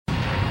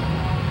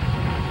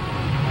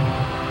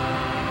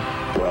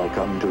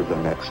Welcome to the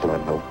next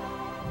level.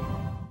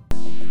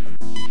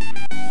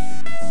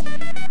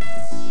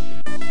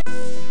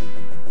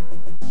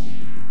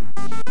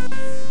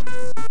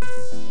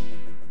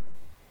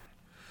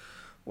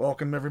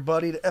 Welcome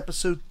everybody to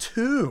episode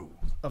 2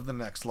 of The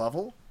Next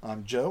Level.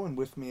 I'm Joe, and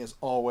with me as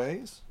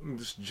always...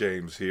 This is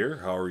James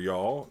here. How are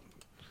y'all?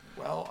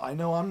 Well, I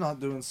know I'm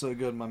not doing so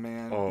good, my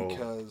man,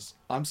 because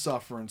I'm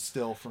suffering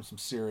still from some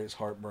serious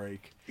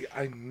heartbreak.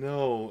 I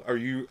know. Are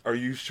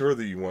you sure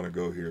that you want to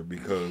go here?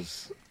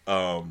 Because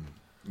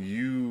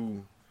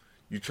you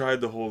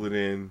tried to hold it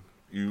in.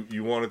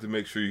 You wanted to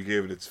make sure you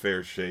gave it its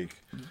fair shake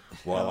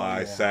while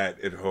I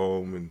sat at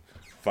home and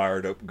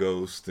fired up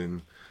Ghost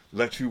and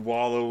let you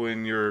wallow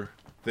in your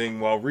thing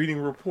while reading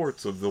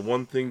reports of the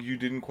one thing you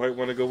didn't quite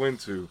want to go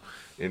into,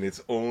 and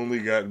it's only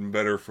gotten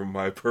better from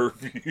my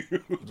purview.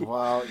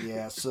 Well,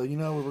 yeah, so we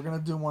were going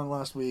to do one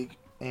last week,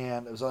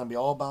 and it was going to be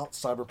all about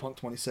Cyberpunk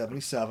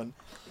 2077,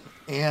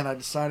 and I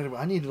decided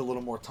I needed a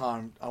little more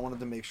time. I wanted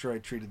to make sure I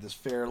treated this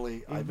fairly.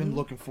 Mm-hmm. I've been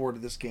looking forward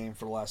to this game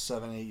for the last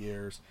 7-8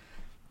 years,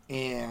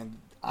 and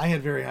I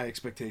had very high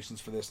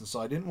expectations for this, and so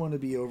I didn't want to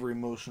be over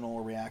emotional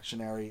or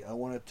reactionary. I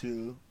wanted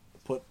to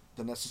put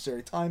the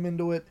necessary time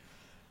into it.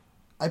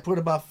 I put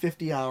about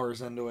 50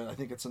 hours into it. I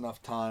think it's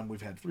enough time.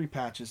 We've had 3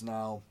 patches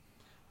now,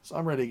 so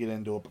I'm ready to get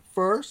into it. But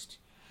first,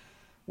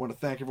 I want to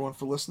thank everyone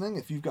for listening.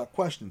 If you've got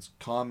questions,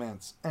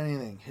 comments,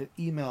 anything,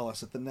 email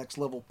us at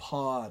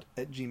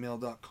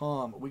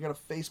thenextlevelpod@gmail.com. We got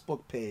a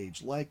Facebook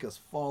page. Like us,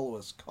 follow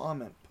us,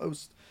 comment,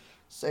 post,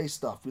 say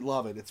stuff. We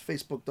love it. It's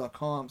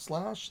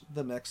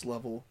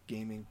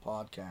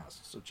facebook.com/thenextlevelgamingpodcast.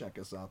 So check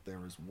us out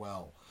there as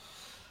well.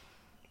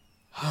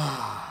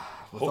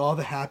 With all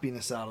the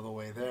happiness out of the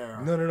way there.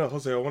 No,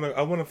 Jose. I want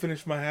to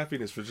finish my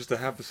happiness for just a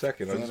half a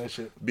second. Finish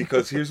it.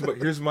 Because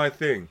here's my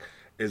thing,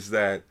 is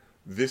that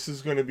this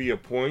is going to be a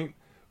point,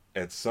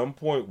 at some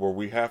point, where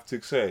we have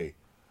to say,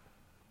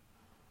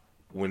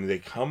 when they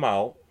come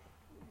out,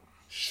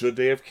 should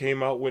they have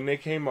came out when they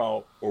came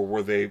out, or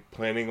were they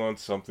planning on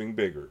something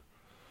bigger?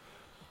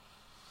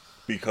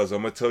 Because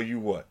I'm going to tell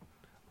you what,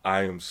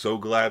 I am so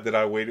glad that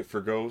I waited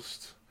for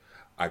Ghost.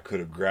 I could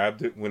have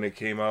grabbed it when it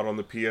came out on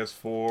the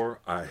PS4.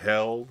 I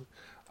held.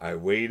 I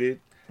waited.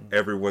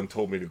 Everyone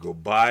told me to go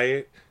buy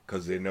it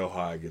because they know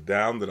how I get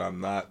down, that I'm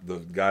not the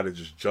guy to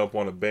just jump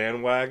on a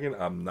bandwagon.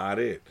 I'm not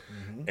it.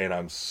 Mm-hmm. And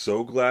I'm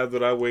so glad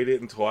that I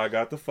waited until I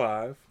got the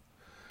 5.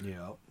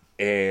 Yeah.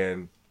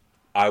 And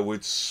I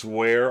would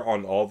swear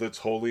on all that's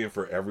holy, and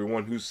for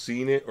everyone who's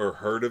seen it or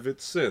heard of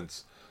it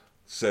since,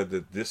 said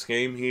that this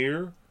game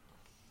here,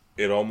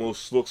 it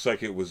almost looks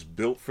like it was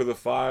built for the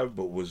 5,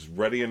 but was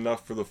ready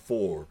enough for the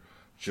 4,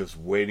 just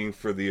waiting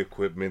for the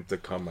equipment to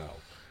come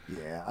out.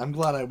 Yeah, I'm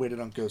glad I waited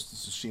on Ghost of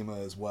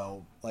Tsushima as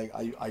well. Like,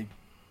 I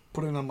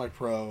put it on my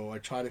Pro. I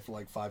tried it for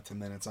like 5-10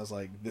 minutes. I was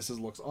like, this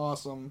looks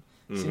awesome.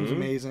 Seems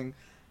amazing.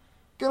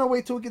 Gonna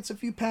wait till it gets a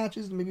few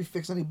patches and maybe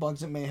fix any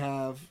bugs it may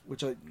have,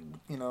 which but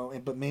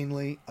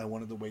mainly I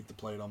wanted to wait to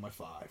play it on my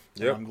 5.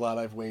 Yep. I'm glad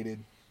I've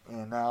waited,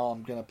 and now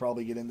I'm gonna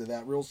probably get into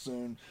that real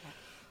soon.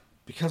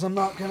 Because I'm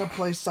not going to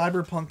play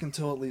Cyberpunk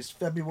until at least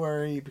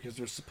February, because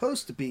there's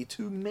supposed to be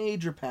 2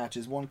 major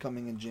patches, one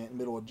coming in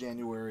middle of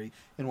January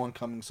and one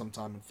coming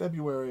sometime in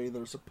February.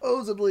 They're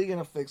supposedly going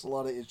to fix a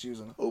lot of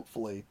issues and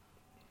hopefully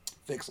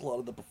fix a lot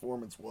of the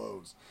performance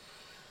woes.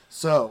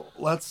 So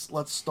let's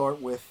start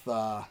with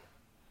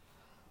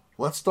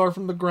let's start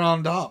from the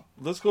ground up.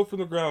 Let's go from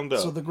the ground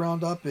up. So the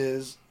ground up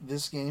is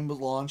this game was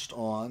launched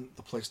on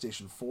the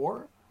PlayStation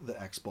 4, the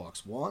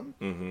Xbox One.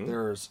 Mm-hmm.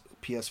 There's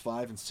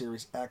PS5 and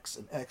Series X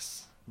and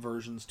X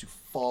versions to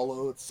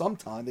follow at some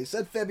time. They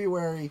said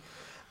February.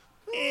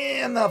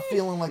 I'm not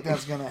feeling like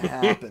that's going to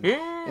happen.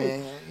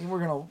 And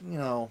we're going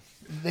to,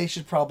 they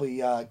should probably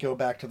go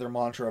back to their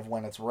mantra of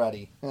when it's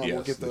ready. Yes,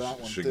 we'll get to that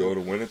one should too. Go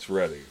to when it's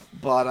ready.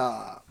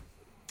 But,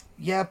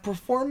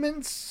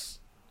 performance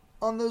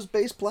on those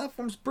base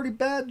platforms pretty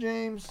bad,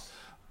 James.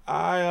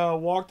 I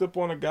walked up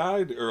on a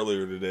guide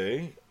earlier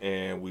today,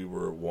 and we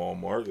were at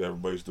Walmart.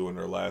 Everybody's doing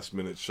their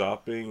last-minute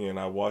shopping, and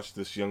I watched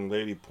this young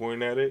lady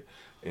point at it,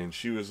 and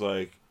she was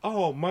like,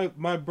 oh,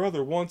 my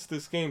brother wants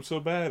this game so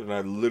bad. And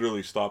I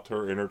literally stopped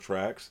her in her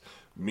tracks.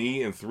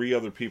 Me and 3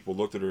 other people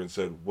looked at her and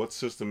said, what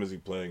system is he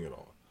playing it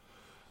on?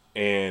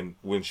 And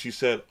when she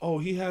said, oh,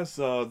 he has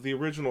the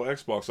original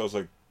Xbox, I was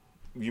like,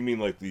 you mean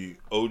like the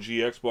OG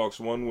Xbox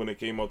One when it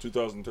came out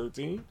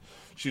 2013?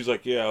 She's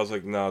like, yeah. I was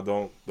like, nah,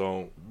 don't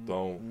do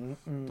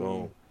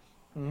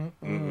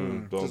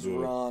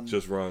it.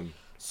 Just run.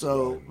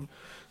 So,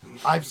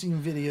 I've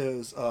seen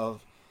videos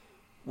of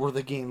where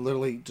the game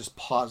literally just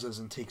pauses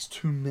and takes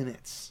 2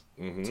 minutes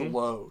to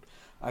load.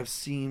 I've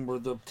seen where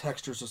the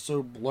textures are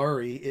so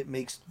blurry, it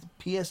makes the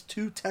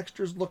PS2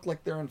 textures look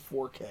like they're in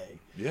 4K.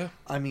 Yeah.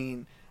 I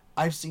mean,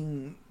 I've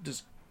seen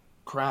just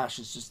crash.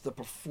 It's just the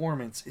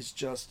performance is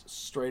just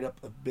straight up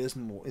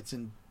abysmal. It's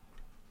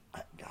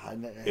I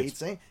hate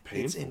saying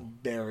it's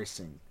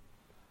embarrassing.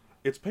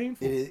 It's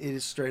painful. It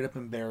is straight up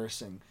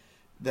embarrassing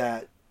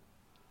that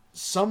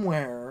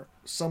somewhere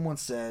someone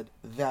said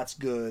that's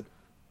good.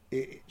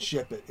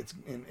 ship it.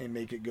 And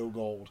make it go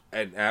gold.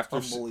 And after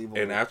Unbelievable.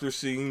 And after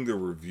seeing the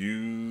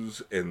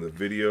reviews and the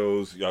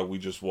videos, we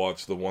just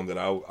watched the one that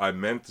I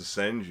meant to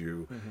send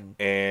you,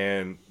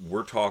 and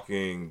we're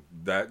talking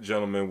that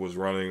gentleman was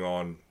running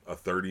on a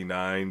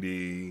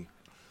 3090,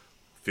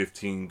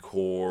 15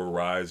 core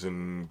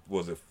Ryzen.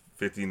 Was it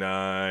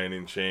 59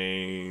 and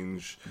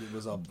change? It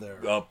was up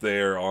there. Up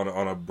there on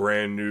a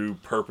brand new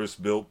purpose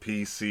built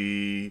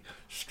PC,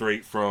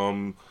 straight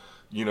from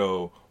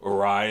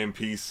Orion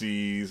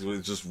PCs. It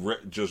was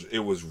it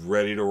was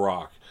ready to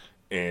rock,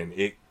 and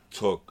it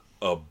took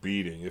a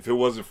beating. If it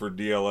wasn't for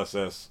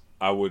DLSS,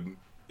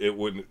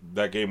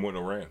 that game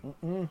wouldn't have ran.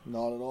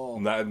 Not at all.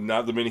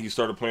 Not the minute he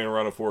started playing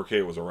around in 4K,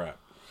 it was a wrap.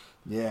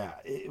 Yeah,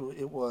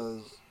 it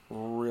was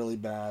really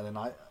bad, and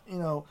I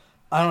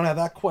don't have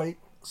that quite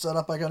set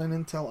up. I got an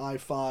Intel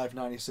i5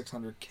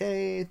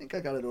 9600K. I think I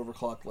got it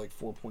overclocked like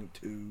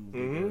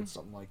 4.2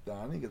 something like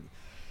that.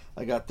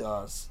 I got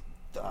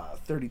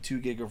 32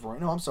 gig of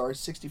RAM. No, I'm sorry,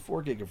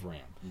 64 gig of RAM.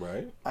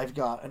 Right. I've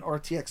got an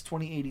RTX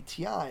 2080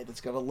 Ti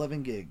that's got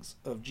 11 gigs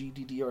of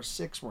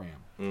GDDR6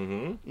 RAM.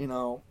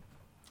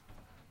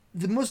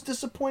 The most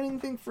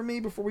disappointing thing for me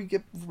before we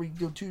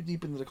go too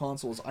deep into the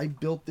console is I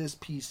built this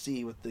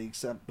PC with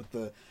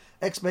the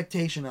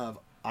expectation of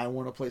I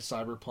want to play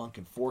Cyberpunk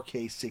in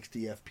 4K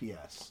 60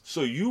 FPS.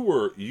 So you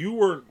were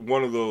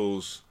one of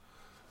those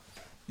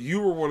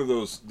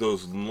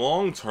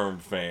long-term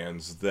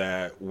fans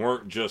that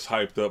weren't just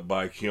hyped up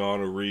by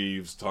Keanu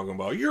Reeves talking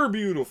about "you're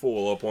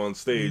beautiful" up on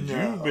stage.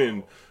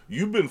 No.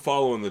 You've been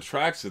following the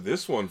tracks of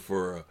this one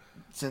for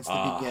since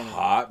the beginning.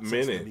 Hot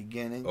minute. Since the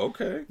beginning.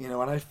 Okay.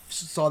 When I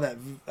saw that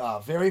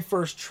very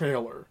first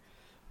trailer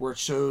where it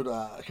showed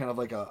kind of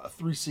like a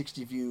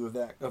 360 view of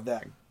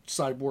that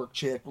cyborg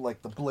chick with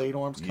like the blade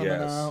arms coming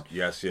out.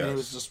 Yes. And it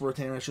was just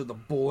rotating. I showed the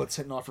bullets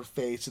hitting off her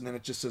face, and then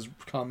it just says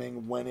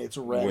coming when it's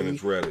ready. When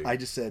it's ready. I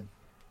just said,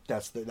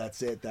 that's it.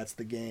 That's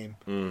the game.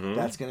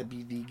 That's going to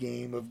be the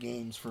game of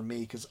games for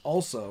me. Because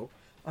also,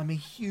 I'm a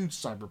huge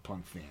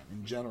Cyberpunk fan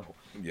in general.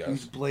 Yes.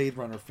 Huge Blade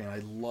Runner fan. I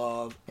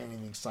love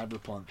anything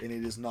Cyberpunk, and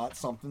it is not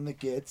something that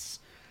gets.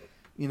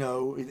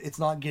 It's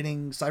not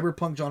getting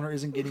Cyberpunk genre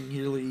isn't getting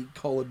yearly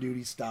Call of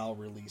Duty style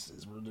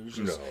releases where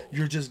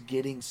you're just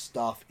getting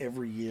stuff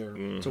every year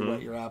to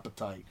whet your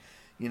appetite.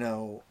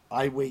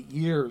 I wait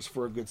years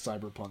for a good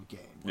Cyberpunk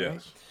game.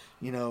 Right?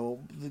 Yes.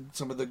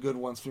 Some of the good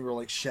ones for me were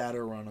like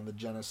Shadowrun on the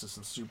Genesis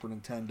and Super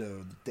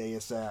Nintendo, the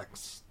Deus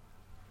Ex,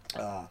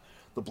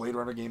 the Blade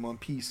Runner game on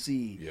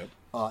PC,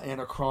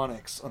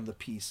 Anachronix on the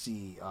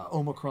PC,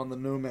 Omicron the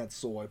Nomad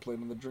Soul I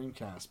played on the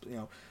Dreamcast.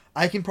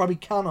 I can probably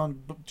count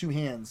on two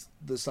hands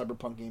the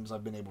Cyberpunk games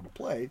I've been able to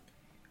play.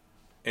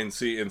 And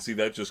see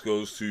that just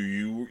goes to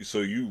you. So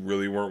you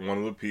really weren't one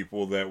of the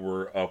people that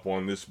were up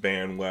on this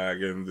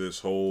bandwagon,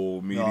 this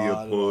whole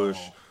media push.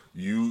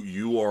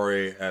 You are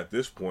at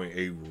this point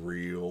a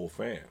real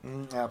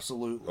fan.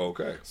 Absolutely.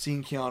 Okay.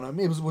 Seeing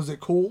Keanu, was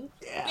it cool?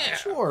 Yeah,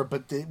 sure.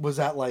 But was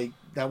that like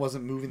that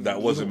wasn't moving? That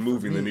wasn't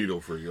moving the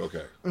needle for you.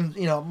 Okay. And,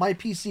 my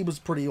PC was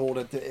pretty old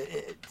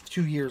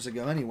 2 years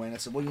ago anyway, and I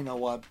said, well, you know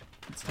what?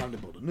 It's time to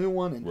build a new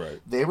one.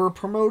 And they were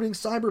promoting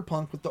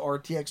Cyberpunk with the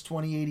RTX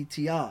 2080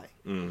 Ti.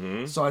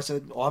 So I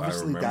said,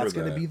 obviously, that's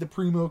going to be the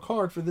primo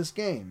card for this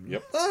game.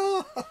 Yep.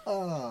 Not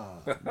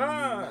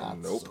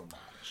nope. so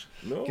much.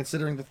 No.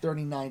 Considering the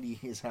 3090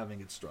 is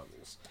having its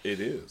struggles. It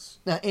is.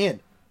 Now, and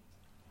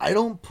I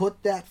don't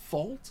put that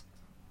fault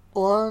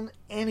on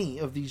any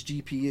of these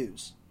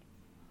GPUs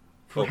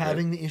for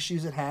having the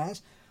issues it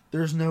has.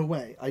 There's no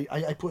way.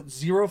 I put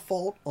zero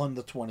fault on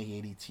the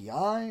 2080 Ti,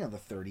 on the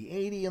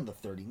 3080, on the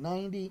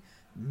 3090.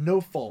 No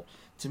fault.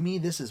 To me,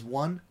 this is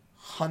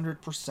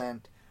 100%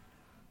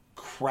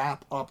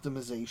 crap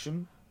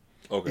optimization.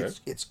 Okay.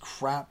 It's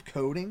crap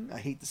coding. I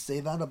hate to say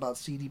that about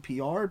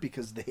CDPR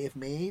because they have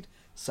made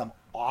some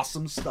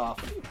awesome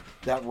stuff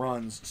that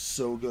runs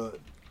so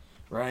good.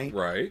 Right?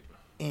 Right.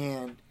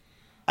 And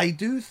I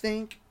do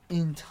think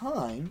in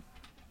time,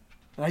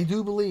 and I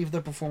do believe the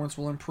performance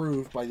will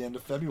improve by the end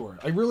of February.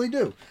 I really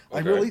do. Okay. I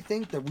really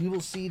think that we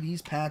will see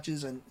these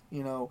patches and,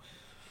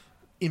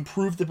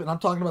 improve and I'm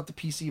talking about the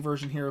PC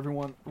version here,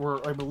 everyone,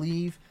 where I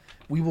believe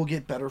we will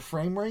get better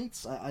frame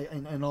rates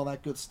and all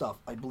that good stuff.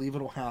 I believe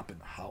it'll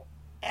happen.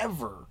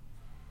 However,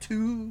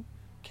 two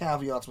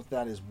caveats with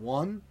that is,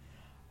 one,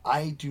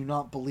 I do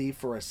not believe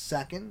for a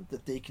second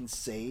that they can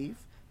save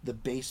the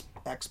base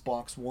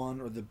Xbox One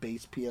or the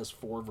base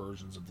PS4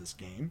 versions of this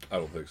game. I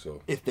don't think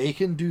so. If they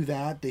can do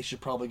that, they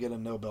should probably get a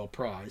Nobel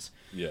Prize.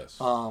 Yes.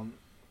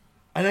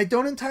 And I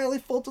don't entirely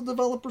fault the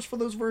developers for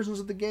those versions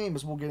of the game,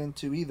 as we'll get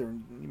into either.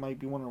 And you might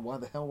be wondering why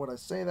the hell would I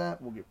say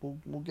that?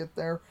 We'll get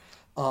there.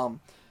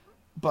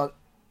 But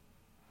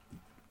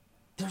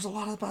there's a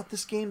lot about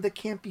this game that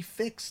can't be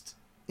fixed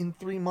in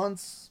 3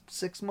 months,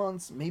 6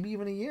 months, maybe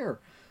even a year,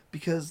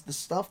 because the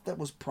stuff that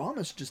was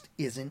promised just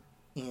isn't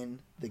in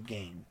the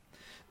game.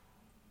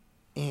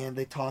 and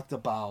they talked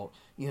about,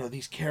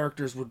 these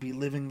characters would be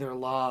living their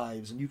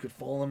lives, and you could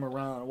follow them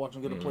around and watch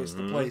them go to place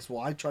to place.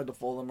 Well, I tried to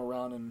follow them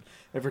around, and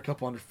every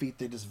couple hundred feet,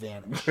 they just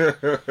vanish.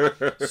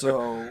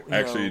 So,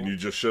 actually, and you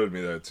just showed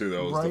me that, too.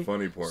 That was the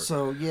funny part.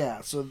 So,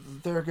 yeah, so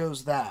there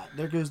goes that.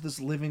 There goes this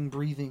living,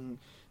 breathing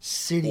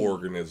city.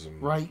 Organism.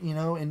 Right,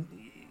 and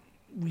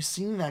we've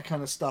seen that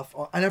kind of stuff,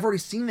 and I've already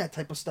seen that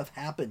type of stuff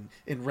happen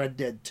in Red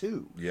Dead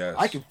 2. Yes.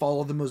 I can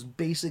follow the most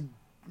basic,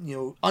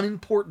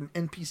 unimportant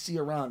NPC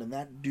around, and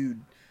that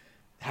dude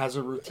has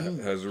a routine.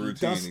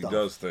 He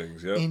does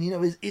things, yeah.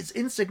 And, it's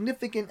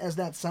insignificant as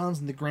that sounds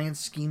in the grand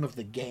scheme of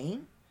the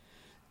game.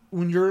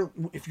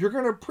 If you're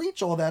going to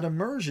preach all that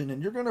immersion,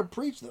 and you're going to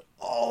preach that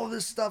all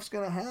this stuff's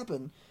going to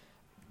happen,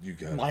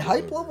 my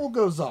hype level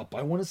goes up.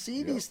 I want to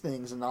see these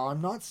things, and now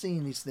I'm not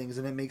seeing these things,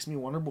 and it makes me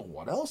wonder, well,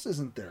 what else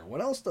isn't there? What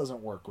else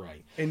doesn't work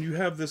right? And you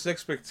have this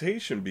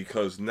expectation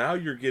because now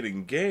you're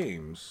getting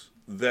games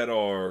that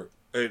are,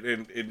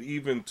 and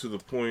even to the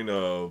point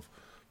of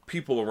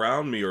people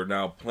around me are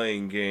now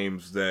playing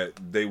games that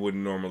they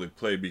wouldn't normally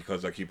play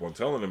because I keep on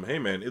telling them, hey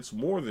man, it's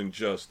more than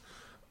just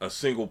a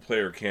single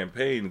player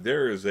campaign.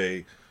 There is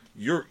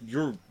you're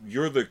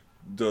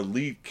the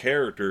lead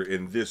character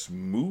in this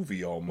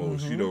movie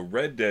almost.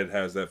 Red Dead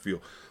has that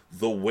feel.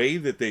 The way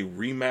that they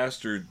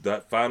remastered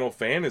that Final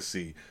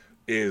Fantasy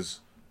is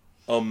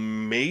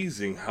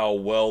amazing. How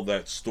well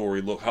that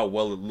story how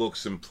well it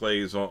looks and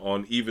plays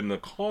on even the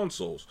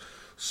consoles.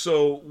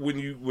 So when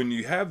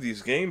you have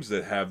these games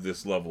that have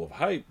this level of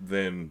hype,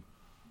 then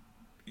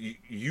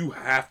you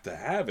have to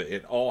have it.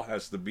 It all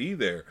has to be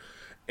there.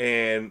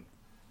 And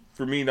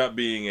for me, not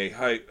being a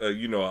hype,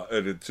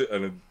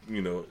 an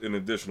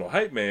additional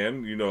hype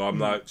man, I'm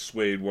not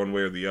swayed one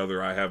way or the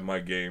other. I have my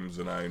games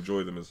and I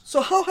enjoy them.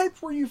 So how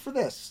hyped were you for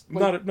this?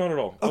 Not at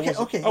all.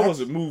 Okay, I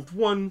wasn't moved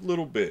one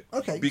little bit.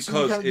 Okay,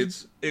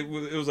 because it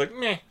was like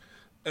meh,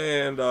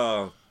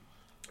 and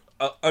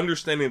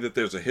understanding that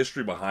there's a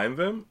history behind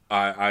them,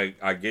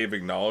 I gave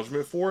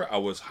acknowledgement for it. I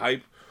was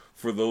hyped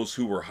for those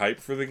who were hyped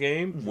for the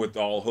game with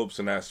all hopes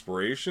and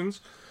aspirations.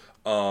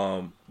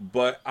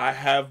 But I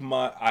have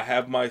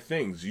my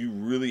things. You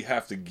really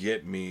have to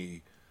get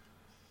me.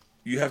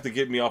 You have to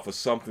get me off of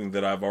something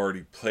that I've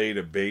already played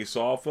a base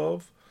off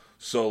of.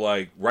 So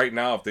like right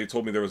now, if they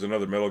told me there was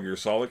another Metal Gear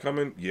Solid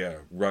coming, yeah,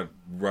 run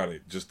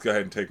it. Just go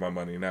ahead and take my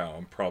money now.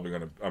 I'm probably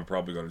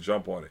gonna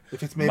jump on it.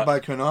 If it's made by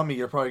Konami,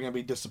 you're probably gonna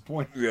be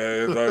disappointed.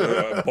 Yeah,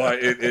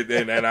 but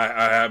and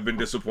I have been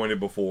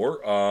disappointed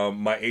before.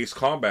 My Ace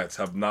Combats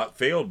have not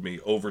failed me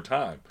over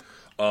time.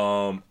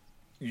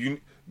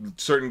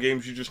 Certain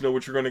games you just know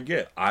what you're gonna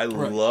get. I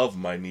love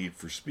my Need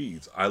for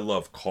Speeds. I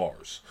love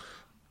cars.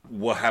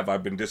 What have I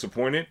been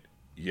disappointed?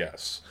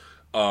 Yes.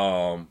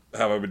 Have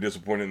I been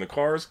disappointed in the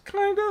cars?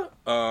 Kinda.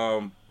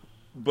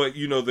 But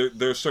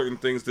there are certain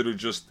things that are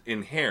just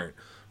inherent.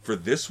 For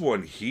this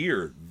one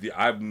here,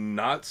 I've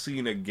not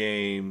seen a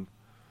game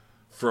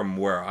from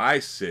where I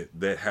sit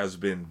that has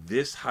been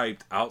this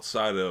hyped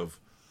outside of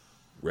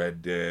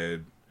Red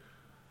Dead,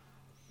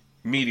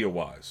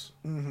 media-wise,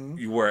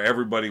 where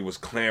everybody was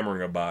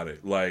clamoring about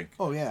it. Like,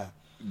 oh yeah.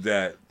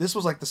 That this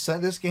was like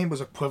this game was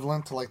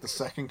equivalent to like the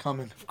second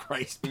coming of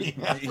Christ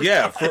being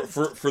yeah,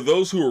 for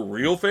those who are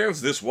real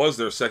fans, this was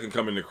their second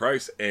coming to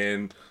Christ.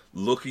 And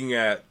looking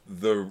at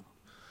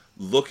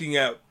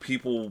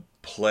people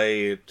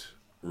play it,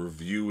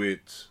 review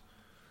it,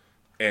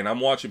 and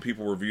I'm watching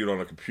people review it on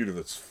a computer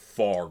that's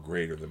far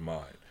greater than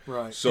mine.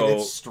 Right. So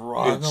and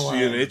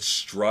it's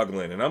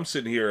struggling. And I'm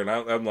sitting here and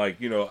I'm like,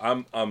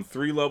 I'm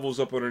 3 levels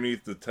up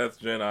underneath the 10th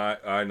gen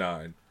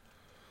i9.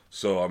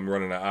 So I'm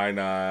running an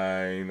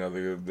i9,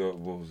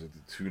 what was it,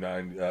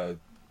 the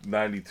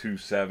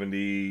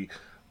 9270,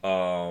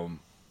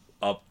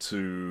 up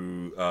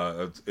to,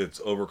 it's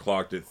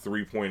overclocked at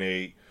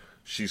 3.8.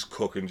 She's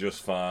cooking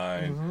just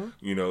fine.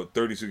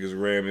 36 gigs of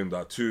RAM,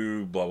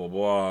 M.2, blah, blah,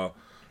 blah.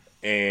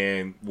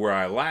 And where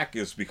I lack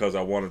is because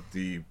I wanted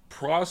the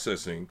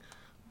processing.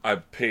 I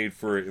paid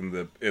for it in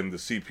the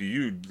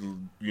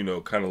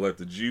CPU, kind of let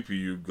the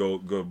GPU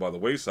go by the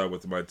wayside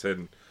with my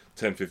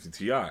 1050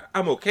 Ti.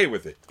 I'm okay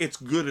with it. It's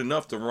good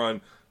enough to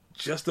run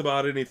just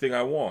about anything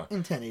I want.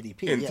 In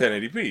 1080p.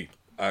 1080p.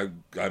 I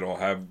don't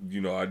have,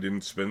 I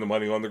didn't spend the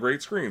money on the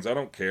great screens. I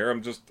don't care.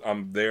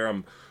 I'm there.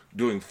 I'm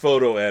doing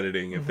photo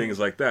editing and things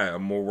like that.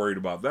 I'm more worried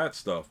about that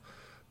stuff.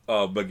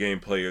 But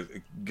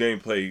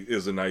gameplay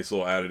is a nice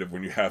little additive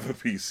when you have a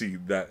PC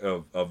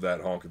of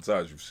that honking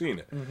size. You've seen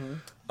it.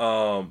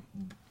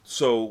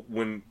 So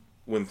when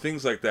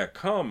things like that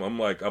come, I'm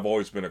like, I've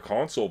always been a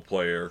console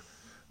player,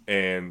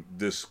 and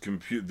this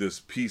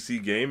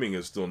PC gaming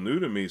is still new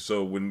to me.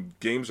 So when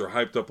games are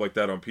hyped up like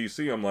that on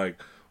PC, I'm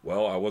like,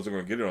 well, I wasn't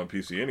going to get it on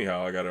PC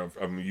anyhow.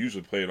 I'm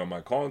usually play it on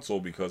my console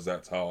because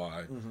that's how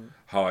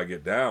I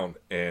get down.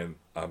 And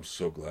I'm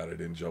so glad I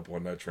didn't jump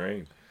on that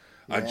train.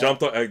 Yeah. I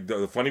jumped on.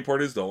 The funny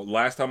part is, the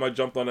last time I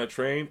jumped on that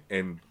train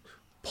and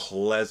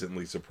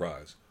pleasantly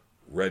surprised.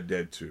 Red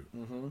Dead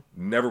 2.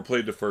 Never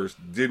played the first,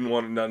 didn't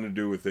want nothing to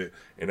do with it,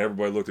 and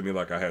everybody looked at me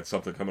like I had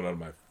something coming out of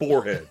my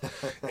forehead.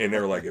 And they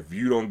were like, if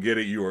you don't get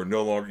it, you're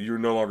no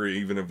longer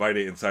even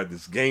invited inside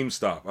this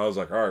GameStop. I was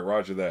like, all right,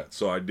 roger that.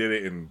 So I did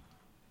it and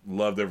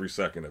loved every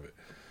second of it.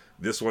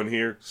 This one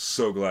here,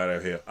 so glad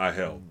I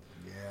held.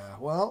 Yeah,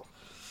 well...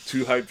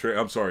 Two hype train.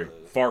 I'm sorry,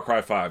 Far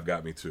Cry 5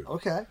 got me too.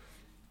 Okay.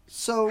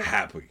 So...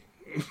 Happy.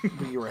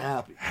 But you were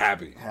happy.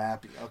 Happy.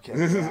 Okay.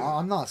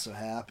 I'm not so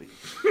happy.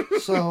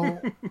 So,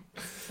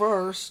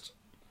 first,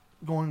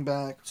 going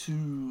back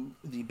to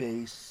the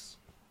base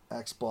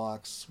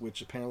Xbox,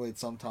 which apparently it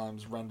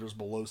sometimes renders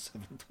below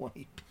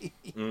 720p.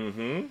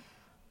 Mm-hmm.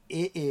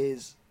 It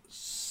is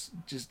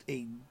just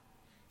a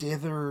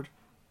dithered,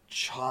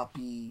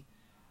 choppy,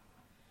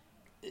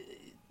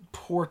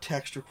 poor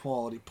texture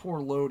quality,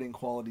 poor loading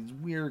quality,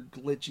 weird,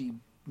 glitchy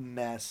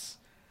mess.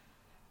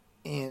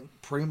 And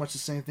pretty much the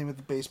same thing with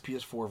the base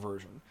PS4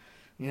 version.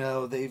 You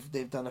know,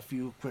 they've done a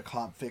few quick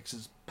hot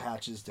fixes,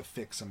 patches to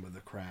fix some of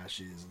the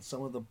crashes and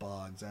some of the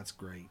bugs. That's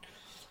great.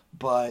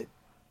 But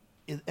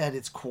at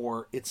its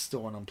core, it's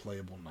still an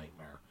unplayable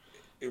nightmare.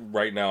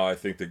 Right now, I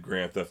think that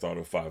Grand Theft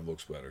Auto 5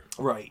 looks better.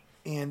 Right.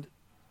 And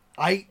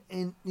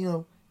you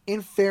know,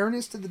 in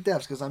fairness to the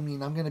devs, because I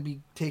mean, I'm going to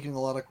be taking a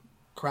lot of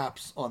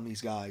craps on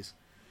these guys,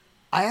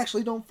 I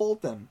actually don't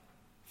fault them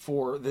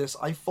for this.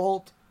 I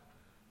fault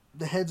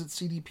the heads at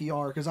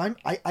CDPR, because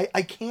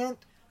I can't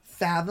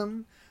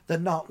fathom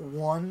that not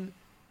one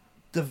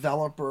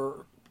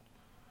developer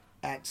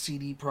at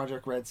CD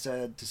Projekt Red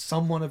said to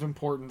someone of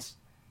importance,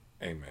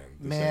 "Hey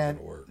man,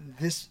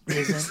 this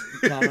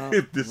isn't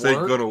gonna this work.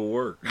 ain't gonna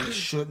work. You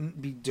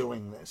shouldn't be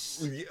doing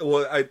this."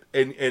 Well,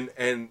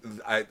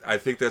 I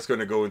think that's going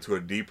to go into a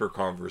deeper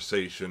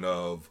conversation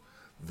of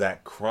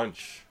that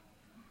crunch.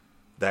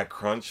 That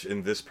crunch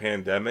in this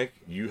pandemic.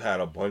 You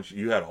had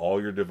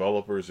all your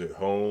developers at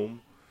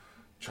home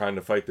trying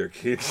to fight their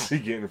kids to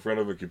get in front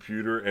of a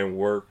computer and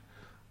work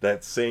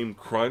that same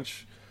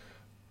crunch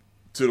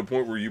to the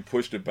point where you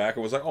pushed it back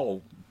and was like,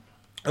 oh,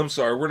 I'm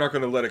sorry, we're not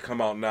going to let it come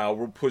out now.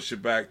 We'll push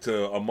it back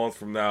to a month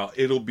from now.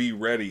 It'll be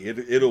ready.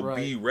 It'll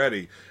be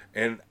ready.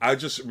 And I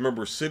just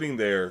remember sitting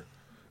there,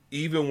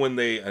 even when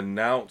they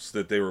announced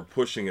that they were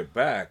pushing it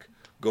back,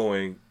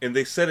 going, and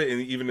they said it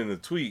even in the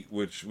tweet,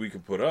 which we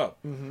could put up,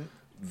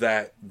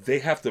 that they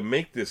have to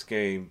make this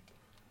game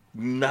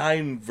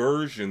 9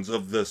 versions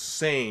of the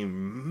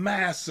same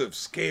massive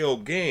scale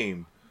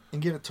game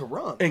and get it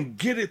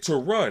to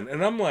run.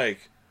 And I'm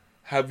like,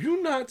 have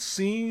you not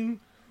seen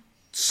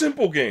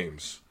simple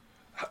games?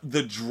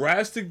 The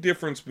drastic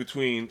difference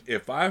between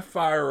if I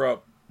fire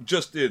up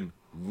just in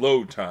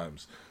load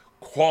times,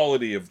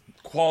 quality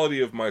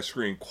of my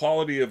screen,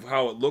 quality of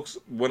how it looks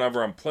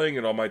whenever I'm playing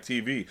it on my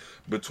TV,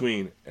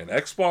 between an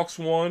Xbox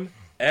One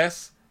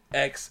S,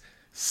 X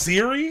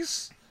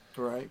series,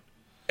 right?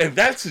 And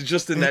that's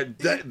just in that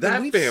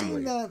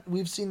family.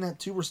 We've seen that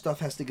too, where stuff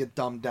has to get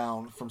dumbed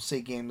down from,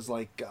 say, games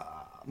like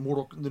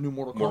the new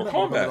Mortal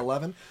Kombat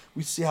 11.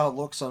 We see how it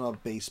looks on a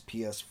base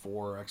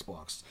PS4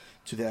 Xbox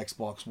to the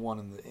Xbox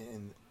One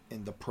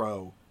and the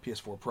Pro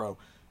PS4 Pro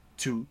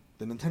to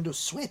the Nintendo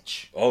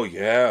Switch. Oh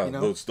yeah, you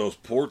know? those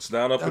ports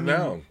down, up and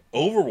down.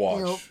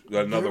 Overwatch, you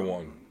know, another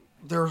one.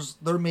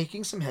 They're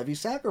making some heavy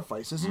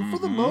sacrifices, and for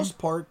the most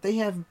part,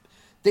 they've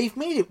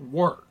made it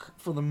work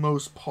for the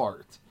most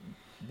part.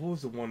 What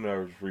was the one that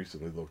I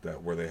recently looked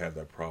at where they had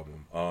that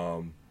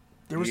problem?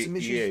 There was some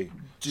issues.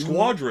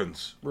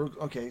 Squadrons.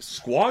 Okay.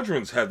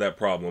 Squadrons had that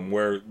problem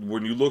where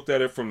when you looked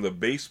at it from the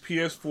base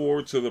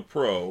PS4 to the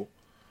Pro,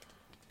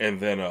 and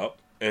then up,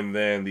 and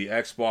then the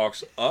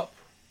Xbox up,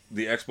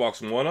 the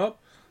Xbox One up,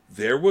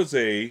 there was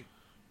it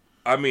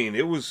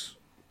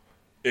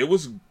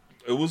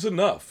was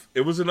enough.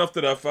 It was enough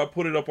that if I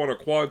put it up on a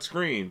quad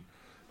screen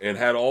and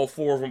had all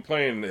 4 of them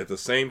playing at the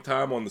same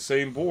time on the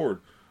same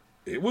board,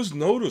 it was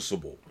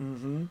noticeable.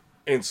 Mm-hmm.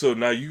 And so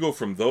now you go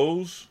from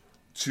those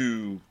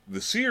to the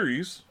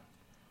series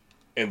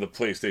and the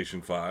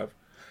PlayStation 5,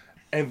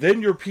 and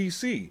then your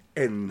PC.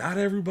 And not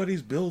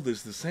everybody's build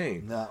is the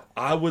same. No.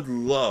 I would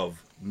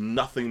love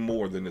nothing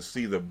more than to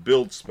see the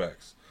build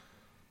specs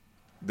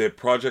that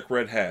Project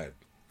Red had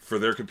for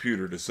their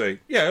computer to say,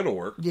 yeah, it'll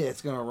work. Yeah,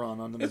 it's going to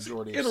run on the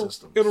majority of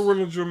systems. It'll run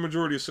on the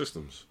majority of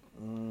systems.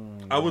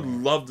 I would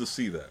love to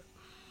see that.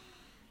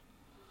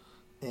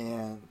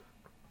 And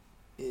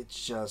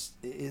it's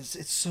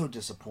so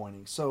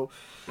disappointing. So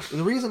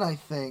the reason I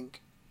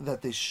think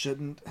that they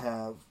shouldn't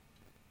have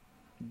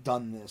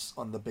done this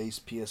on the base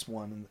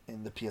PS1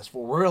 and the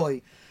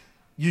PS4,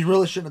 you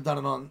really shouldn't have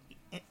done it on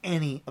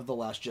any of the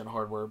last gen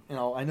hardware. You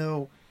know, I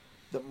know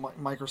that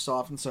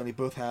Microsoft and Sony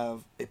both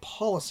have a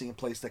policy in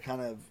place that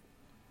kind of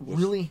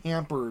really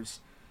hampers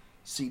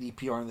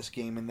CDPR in this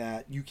game, in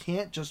that you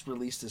can't just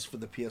release this for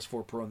the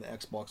PS4 Pro and the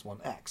Xbox One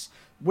X,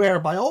 where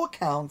by all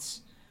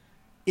accounts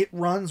it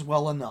runs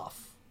well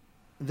enough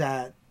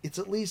that it's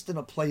at least in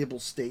a playable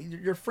state.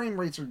 Your frame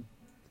rates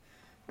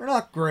they're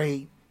not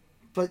great,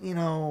 but you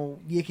know,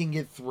 you can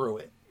get through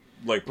it.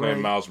 Like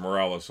playing Miles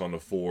Morales on the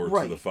 4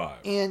 to the 5.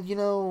 And you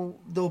know,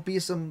 there'll be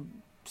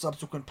some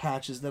subsequent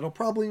patches that'll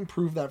probably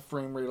improve that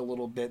frame rate a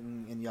little bit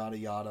and yada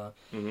yada.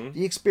 Mm-hmm.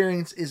 The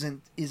experience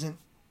isn't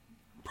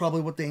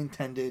probably what they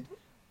intended,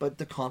 but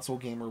the console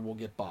gamer will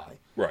get by.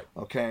 Right.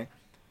 Okay?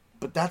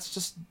 But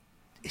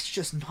it's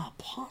just not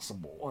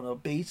possible on a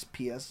base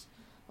PS4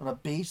 and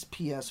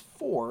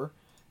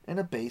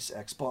a base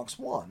Xbox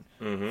One.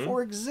 Mm-hmm.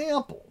 For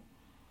example,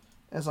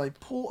 as I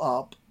pull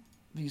up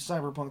the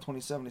Cyberpunk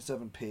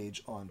 2077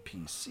 page on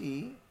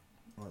PC,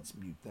 let's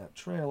mute that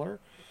trailer.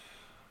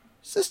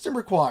 System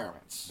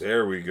requirements.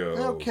 There we go.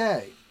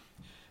 Okay.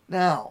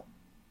 Now,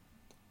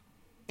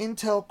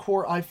 Intel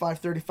Core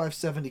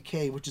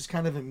i5-3570K, which is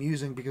kind of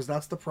amusing because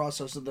that's the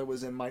processor that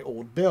was in my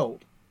old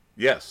build.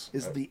 Yes.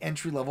 Is the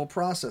entry-level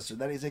processor.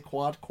 That is a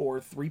quad-core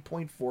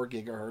 3.4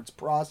 gigahertz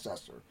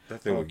processor.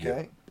 That thing would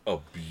get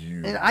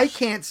abused. And I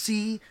can't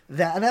see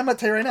that. And I'm going to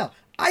tell you right now,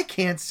 I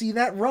can't see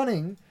that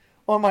running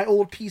on my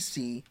old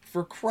PC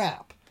for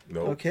crap.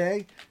 Nope.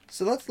 Okay?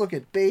 So let's look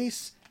at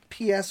base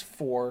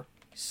PS4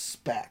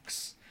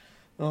 specs.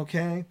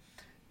 Okay?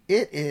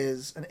 It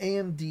is an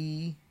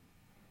AMD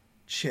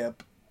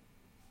chip,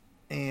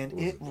 and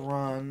it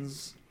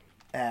runs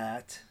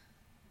at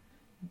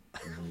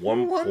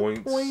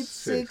 1.6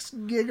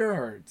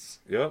 gigahertz.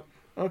 Yep.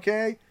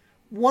 Okay?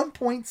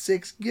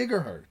 1.6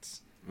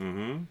 gigahertz.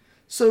 Mm-hmm.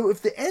 So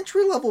if the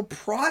entry-level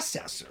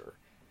processor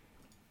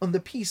on the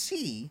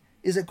PC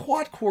is a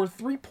quad-core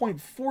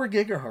 3.4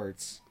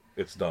 gigahertz,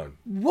 it's done.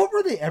 what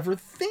were they ever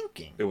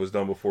thinking? It was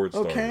done before it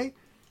started. Okay?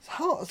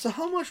 So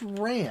how much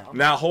RAM?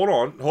 Now, hold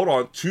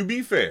on. To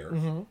be fair,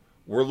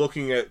 we're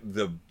looking at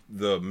the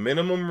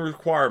minimum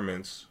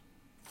requirements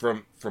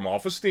from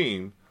off of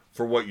Steam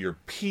for what your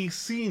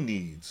PC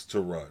needs to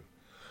run.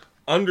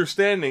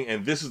 Understanding,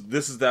 and this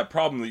is that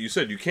problem that you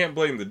said, you can't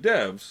blame the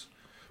devs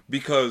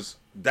because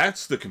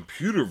that's the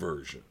computer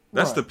version.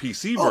 That's the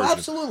PC version. Oh,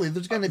 absolutely.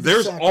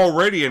 There's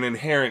already an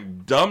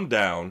inherent dumb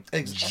down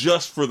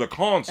just for the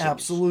console.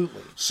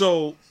 Absolutely.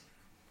 So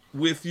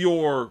with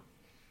your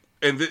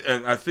and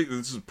I think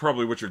this is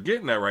probably what you're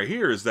getting at right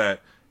here is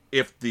that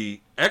if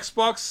the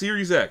Xbox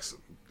Series X,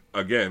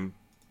 again,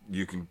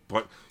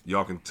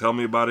 y'all can tell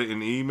me about it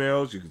in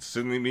emails, you can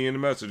send me in the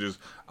messages.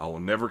 I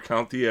will never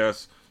count the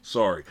S.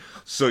 Sorry.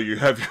 So you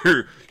have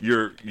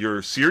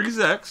your Series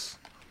X,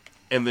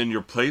 and then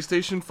your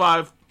PlayStation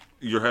 5.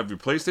 You have your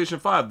PlayStation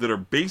 5 that are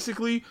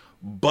basically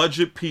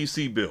budget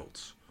PC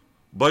builds,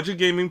 budget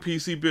gaming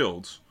PC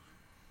builds.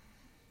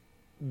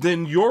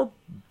 Then your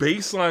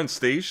baseline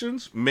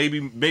stations, maybe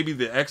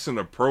the X and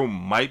the Pro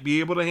might be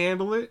able to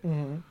handle it.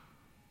 Mm-hmm.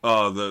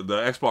 The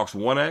Xbox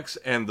One X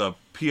and the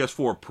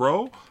PS4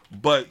 Pro,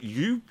 but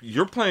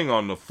you're playing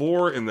on the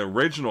 4 and the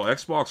original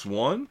Xbox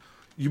One.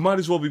 You might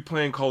as well be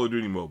playing Call of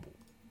Duty Mobile.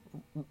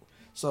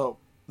 So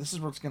this is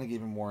where it's going to get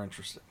even more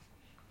interesting.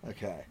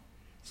 Okay,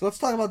 so let's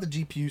talk about the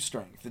GPU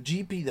strength. The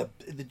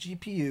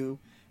GPU,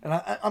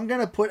 and I'm going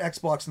to put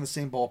Xbox in the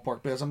same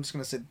ballpark because I'm just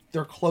going to say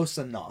they're close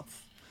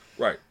enough.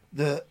 Right.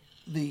 The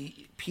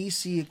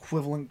PC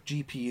equivalent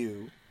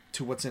GPU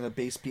to what's in a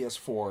base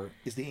PS4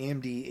 is the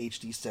AMD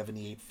HD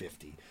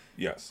 7850.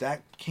 Yes.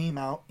 That came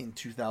out in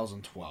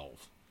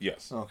 2012.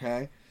 Yes.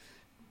 Okay.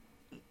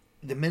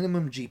 The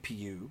minimum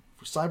GPU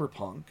for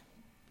Cyberpunk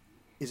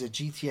is a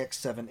GTX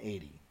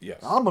 780.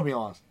 Yes. Now, I'm going to be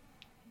honest.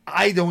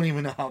 I don't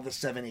even know how the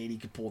 780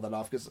 could pull that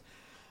off because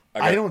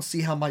I don't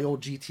see how my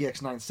old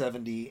GTX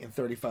 970 and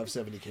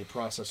 3570K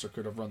processor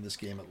could have run this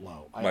game at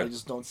low. I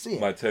just don't see it.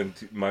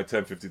 My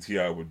 1050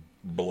 Ti would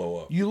blow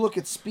up. You look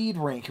at speed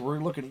rank. We're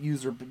looking at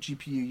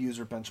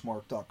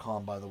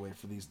GPUuserbenchmark.com, by the way,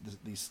 for these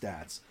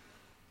stats.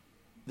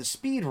 The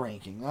speed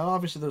ranking. Now,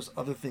 obviously, there's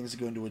other things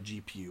that go into a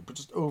GPU, but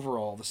just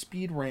overall, the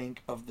speed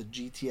rank of the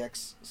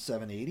GTX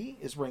 780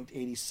 is ranked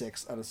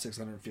 86 out of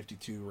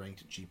 652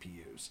 ranked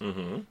GPUs.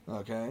 Mm-hmm.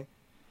 Okay.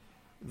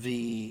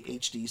 The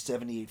HD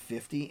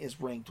 7850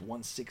 is ranked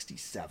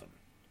 167.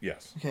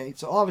 Yes. Okay,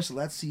 so obviously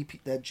that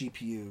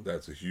GPU.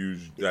 That's a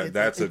huge.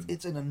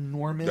 It's an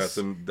enormous.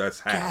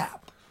 That's half.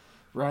 Gap,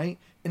 right?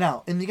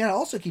 Now, and you gotta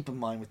also keep in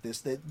mind with this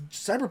that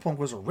Cyberpunk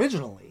was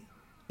originally,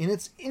 in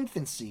its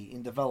infancy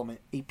in development,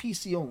 a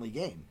PC only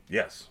game.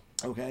 Yes.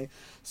 Okay,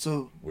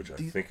 so which I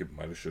think it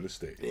might have should have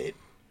stayed. It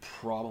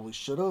probably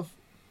should have,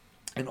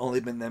 and only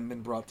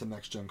been brought to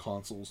next gen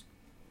consoles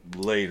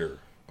later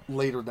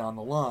down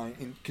the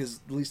line, because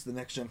at least the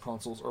next gen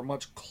consoles are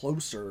much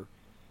closer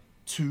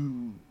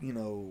to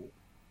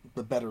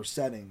the better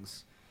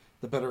settings,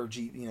 the better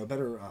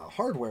better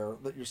hardware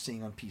that you're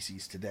seeing on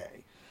PCs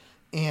today.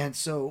 And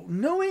so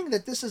knowing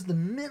that this is the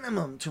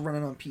minimum to run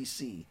it on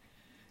PC,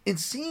 and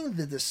seeing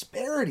the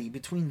disparity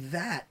between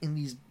that and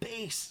these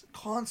base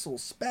console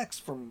specs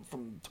from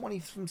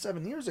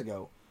 7 years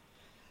ago,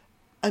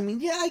 I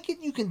mean, yeah,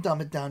 you can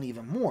dumb it down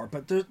even more,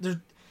 but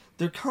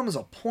there comes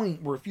a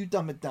point where if you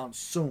dumb it down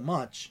so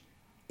much,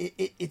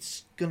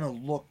 it's going to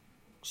look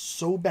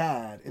so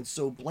bad and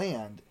so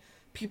bland.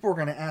 People are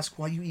going to ask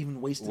why you even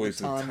wasted the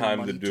time and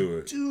money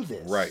to do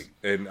this. Right.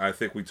 And I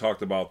think we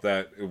talked about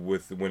that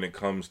when it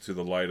comes to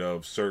the light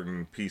of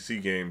certain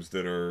PC games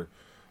that are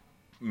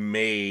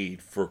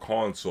made for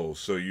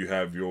consoles. So you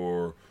have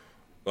your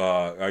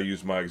I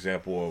use my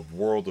example of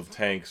World of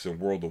Tanks and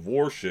World of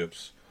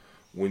Warships.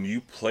 When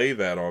you play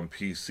that on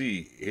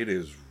PC, it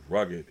is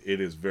rugged. It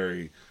is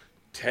very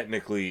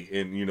technically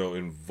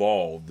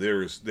involved.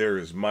 There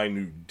is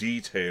minute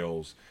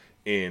details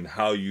in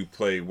how you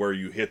play, where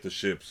you hit the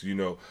ships,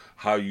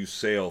 how you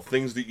sail,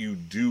 things that you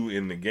do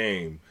in the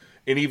game,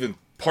 and even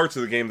parts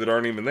of the game that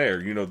aren't even there.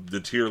 The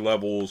tier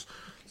levels,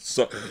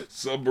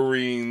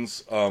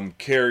 submarines,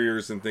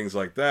 carriers, and things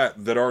like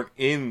that aren't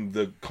in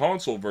the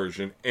console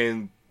version.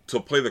 And to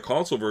play the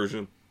console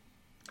version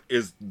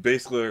is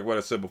basically like what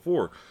I said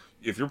before.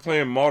 If you're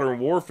playing Modern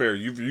Warfare,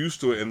 you're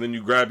used to it, and then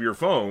you grab your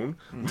phone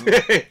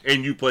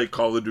and you play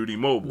Call of Duty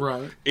Mobile.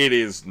 Right. It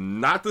is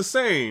not the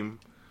same.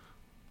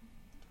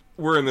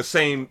 We're in the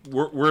same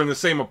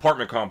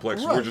apartment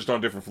complex. Right. We're just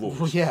on different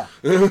floors. Yeah.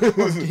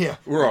 Yeah.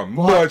 We're on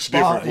much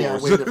different floors. Yeah,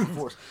 way different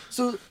floors.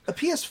 So a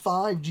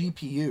PS5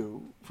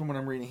 GPU, from what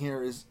I'm reading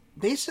here, is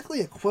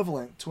basically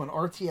equivalent to an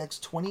RTX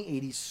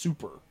 2080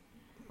 Super,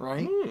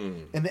 right?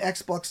 And the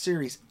Xbox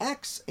Series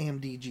X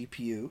AMD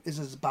GPU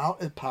is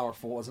about as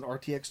powerful as an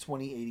RTX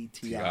 2080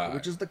 Ti,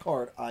 which is the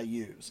card I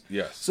use.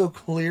 Yes. So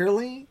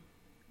clearly.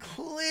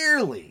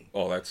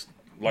 Oh, that's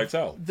lights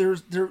out.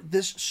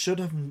 This should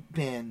have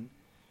been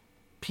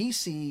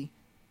PC,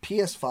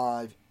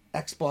 PS5,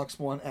 Xbox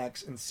One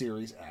X, and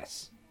Series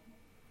S.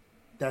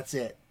 That's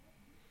it.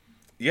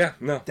 Yeah,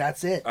 no.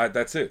 That's it.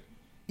 That's it.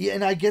 Yeah,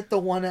 and I get the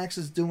One X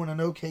is doing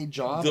an okay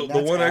job. The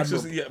One X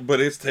is, but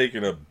it's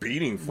taking a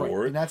beating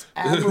for it. And that's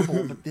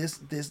admirable.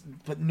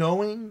 But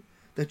knowing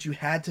that you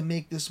had to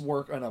make this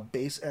work on a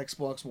base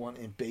Xbox One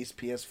and base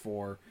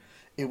PS4,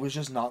 it was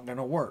just not going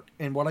to work.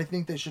 And what I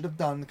think they should have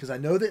done, because I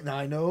know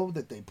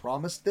that they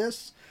promised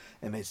this,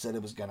 and they said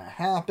it was going to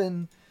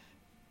happen.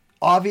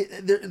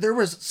 There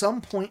was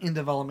some point in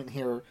development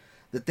here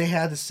that they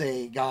had to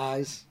say,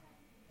 guys,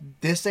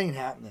 this ain't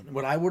happening.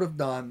 What I would have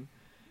done,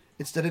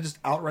 instead of just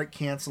outright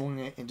canceling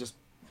it and just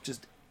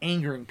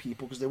angering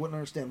people because they wouldn't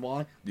understand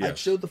why, yes. I'd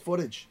showed the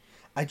footage.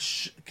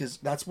 Because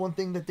that's one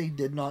thing that they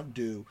did not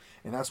do,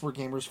 and that's where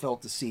gamers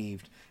felt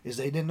deceived, is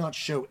they did not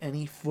show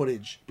any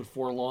footage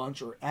before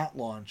launch or at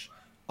launch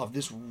of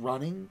this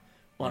running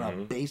on a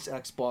base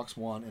Xbox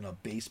One and a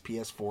base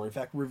PS4. In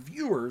fact,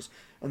 reviewers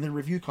and their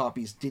review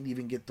copies didn't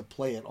even get to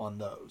play it on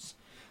those.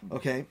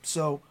 Okay,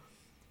 so,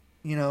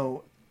 kind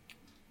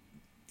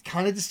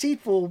of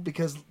deceitful,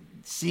 because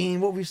seeing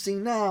what we've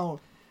seen now,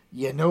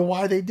 you know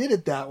why they did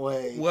it that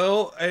way.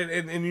 Well,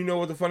 and you know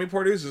what the funny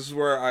part is? This is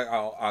where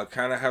I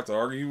kind of have to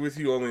argue with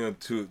you only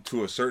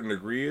to a certain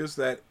degree, is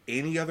that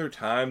any other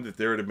time that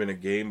there had been a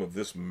game of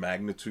this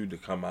magnitude to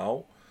come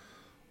out,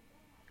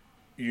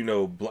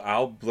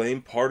 I'll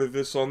blame part of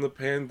this on the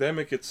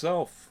pandemic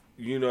itself.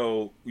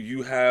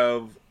 You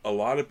have a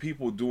lot of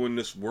people doing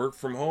this work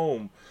from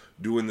home,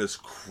 doing this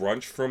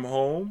crunch from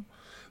home,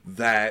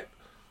 that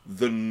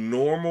the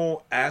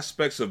normal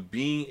aspects of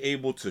being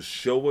able to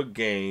show a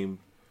game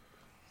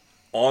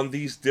on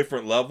these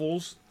different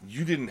levels,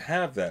 you didn't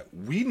have that.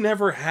 We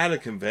never had a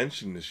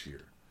convention this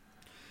year.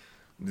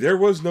 There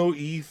was no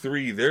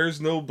E3. There's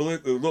no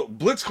Blitz. Look,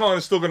 BlitzCon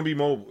is still going to be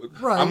mobile.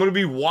 Right. I'm going to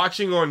be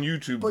watching on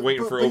YouTube,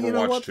 waiting for Overwatch 2. You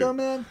know what, though,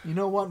 man? You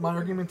know what? My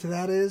argument to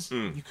that is,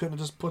 you couldn't have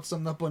just put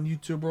something up on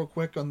YouTube real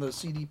quick on the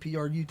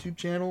CDPR YouTube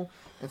channel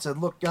and said,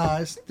 "Look,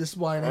 guys, this is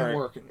why it ain't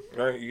working."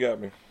 All right, you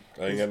got me.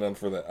 I ain't got nothing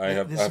for that. I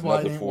have this is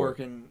why it ain't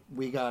working.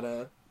 We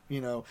gotta.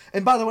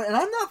 And by the way, and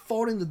I'm not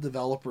faulting the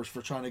developers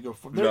for trying to go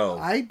for. No,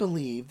 I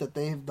believe that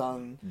they have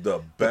done the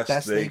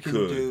best they can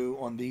do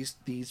on these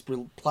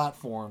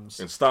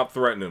platforms. And stop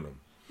threatening them.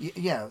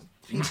 Yeah,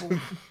 people,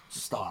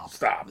 stop.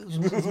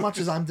 As much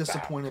as I'm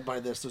disappointed by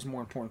this, there's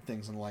more important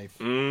things in life,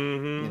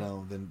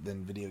 than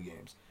video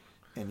games.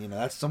 And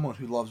that's someone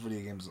who loves video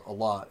games a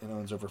lot and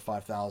owns over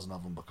 5,000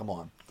 of them. But come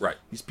on, right?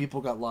 These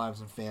people got lives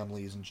and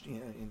families, and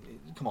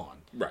come on,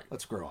 right?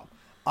 Let's grow up.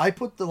 I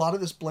put a lot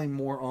of this blame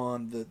more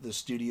on the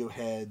studio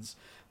heads,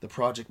 the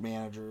project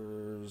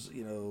managers,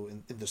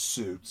 in the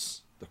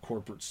suits, the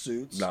corporate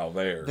suits. Now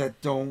there.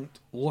 That don't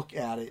look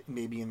at it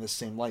maybe in the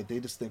same light. They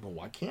just think, well,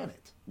 why can't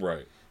it?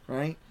 Right.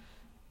 Right?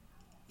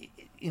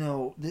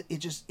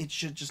 It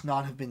should just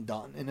not have been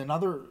done. And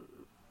another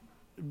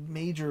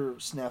major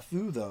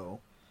snafu, though,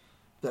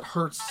 that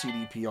hurts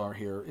CDPR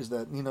here is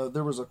that,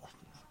 there was a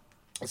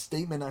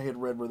statement I had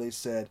read where they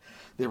said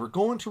they were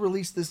going to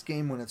release this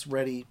game when it's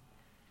ready,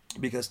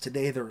 because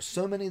today there are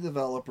so many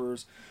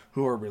developers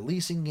who are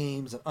releasing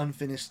games at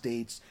unfinished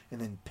states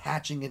and then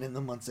patching it in the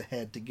months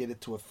ahead to get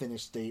it to a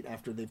finished state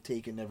after they've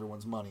taken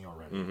everyone's money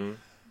already. Mm-hmm.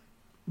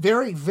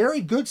 Very,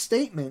 very good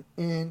statement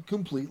and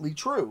completely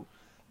true.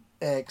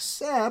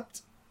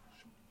 Except,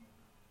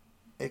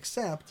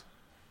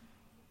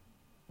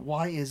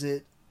 why is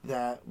it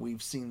that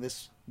we've seen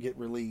this get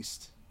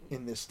released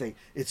in this state?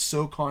 It's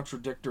so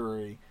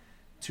contradictory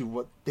to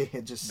what they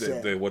had just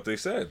said. What they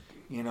said.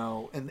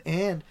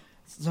 And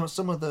so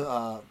some of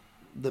the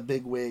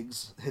big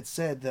wigs had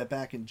said that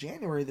back in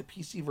January the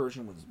PC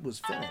version was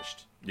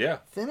finished. Yeah.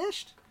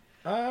 Finished?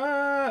 Dude,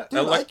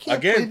 I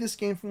can't play this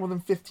game for more than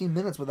 15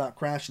 minutes without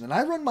crashing. And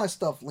I run my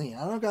stuff lean.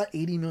 I don't got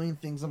 80 million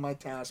things on my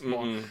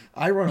taskbar.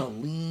 I run a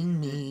lean,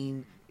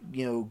 mean,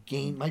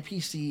 game. My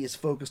PC is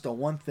focused on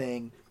one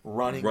thing,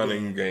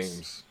 running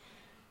games.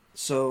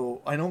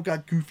 So I don't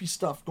got goofy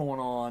stuff going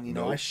on.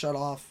 Nope. I shut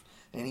off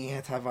any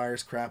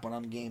antivirus crap when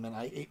I'm gaming.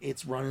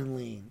 It's running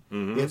lean.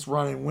 It's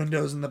running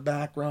Windows in the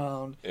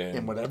background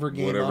and whatever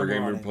game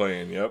you're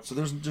playing. Yep. So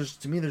there's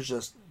just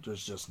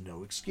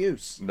no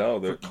excuse.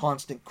 For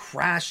constant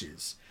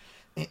crashes,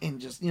 and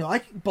just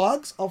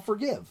bugs I'll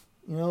forgive.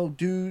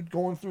 Dude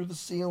going through the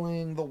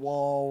ceiling, the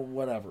wall,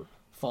 whatever.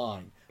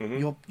 Fine.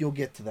 You'll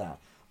get to that.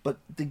 But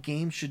the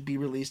game should be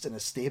released in a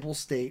stable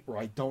state where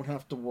I don't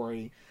have to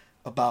worry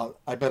about,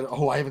 I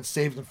haven't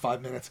saved in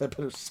 5 minutes, I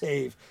better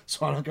save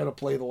so I don't got to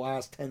play the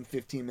last 10,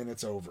 15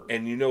 minutes over.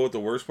 And you know what the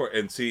worst part,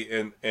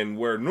 and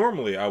where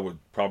normally I would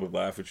probably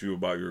laugh at you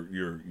about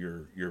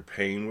your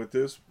pain with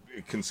this,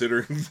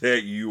 considering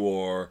that you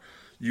are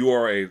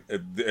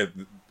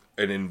an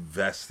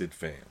invested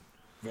fan.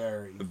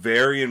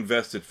 Very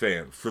invested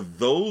fan. For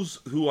those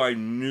who I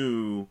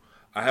knew,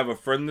 I have a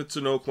friend that's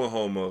in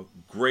Oklahoma,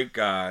 great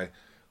guy.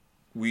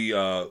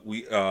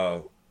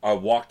 I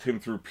walked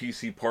him through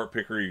PC Part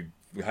Picker. He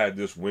had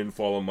this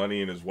windfall of money,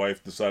 and his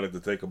wife decided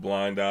to take a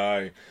blind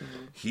eye.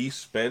 He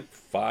spent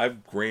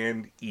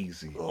 $5,000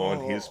 easy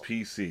on his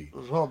PC.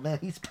 Oh man,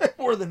 he spent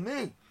more than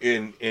me.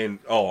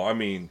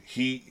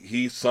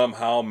 He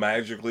somehow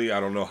magically, I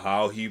don't know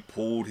how he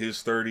pulled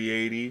his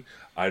 3080.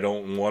 I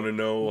don't want to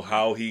know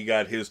how he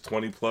got his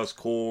 20 plus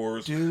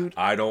cores. Dude.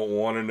 I don't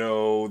want to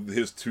know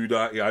his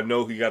I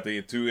know he got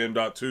the 2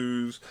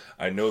 M.2s.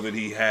 I know that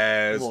he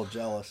has. I'm a little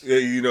jealous.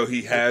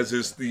 He has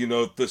his,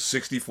 the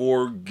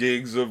 64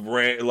 gigs of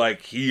RAM.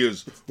 Like, he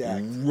is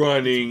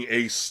running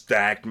a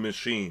stacked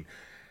machine.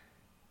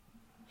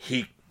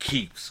 He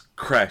keeps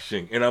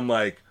crashing. And I'm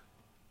like,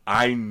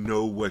 I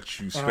know what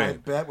you spent. And I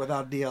bet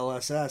without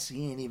DLSS,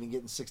 he ain't even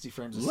getting 60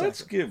 frames a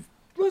second.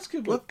 Let's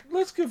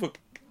give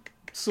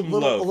some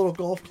love. A little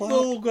golf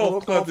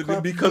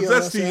clap. Because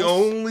that's the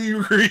only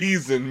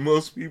reason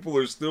most people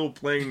are still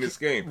playing this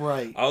game.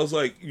 Right. I was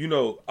like,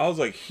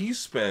 he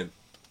spent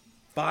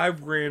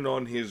 $5,000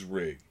 on his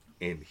rig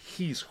and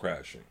he's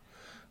crashing.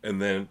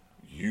 And then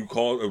you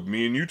called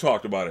me and you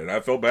talked about it. And I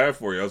felt bad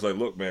for you. I was like,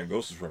 look, man,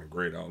 Ghost is running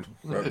great. I don't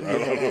know what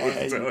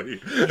to tell you.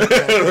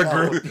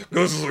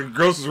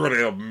 Ghost is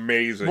running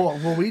amazing.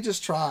 Well, we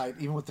just tried,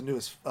 even with the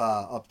newest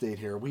update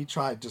here, we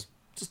tried just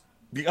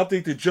the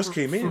update that just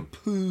came in.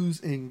 For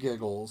poos and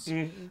giggles,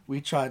 we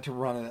tried to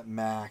run it at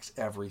max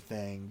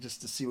everything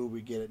just to see what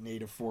we get at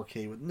native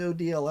 4K with no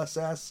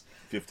DLSS.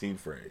 15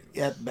 frames.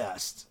 At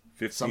best.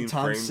 15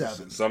 sometimes frames.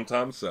 7.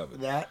 Sometimes 7.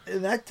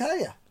 That tell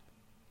you.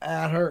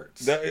 That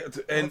hurts.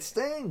 It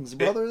stings,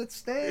 brother. It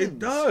stings. It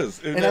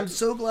does. And I'm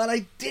so glad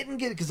I didn't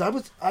get it, because I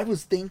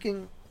was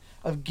thinking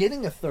of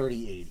getting a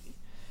 3080.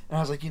 And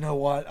I was like, you know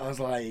what? I was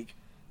like,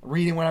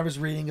 reading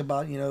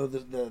about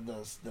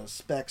the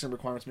specs and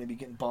requirements maybe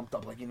getting bumped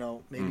up, like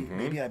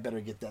maybe I better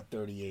get that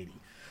 3080.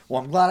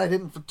 Well, I'm glad I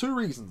didn't for 2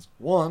 reasons.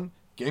 One,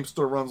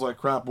 GameStore runs like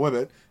crap with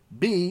it.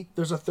 B,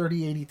 there's a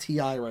 3080 Ti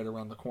right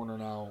around the corner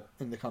now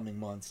in the coming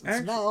months.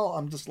 And so now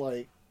I'm just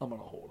like, I'm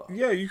gonna hold on.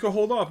 Yeah, you can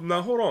hold off.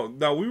 Now hold on.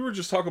 Now we were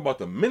just talking about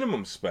the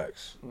minimum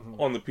specs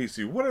on the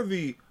PC. What are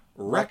the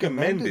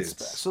recommended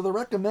specs? So the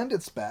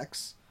recommended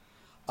specs,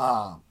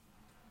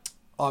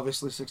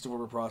 obviously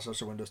 64-bit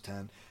processor, Windows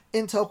 10.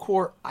 Intel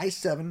Core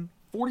i7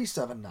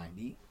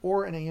 4790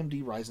 or an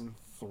AMD Ryzen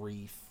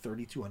 3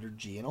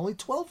 3200G and only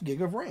 12 gig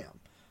of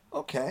RAM.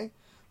 Okay.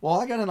 Well,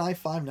 I got an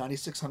i5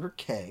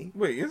 9600K.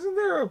 Wait, isn't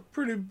there a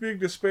pretty big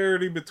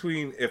disparity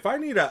between if I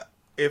need a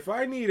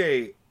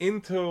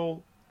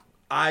Intel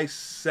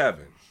i7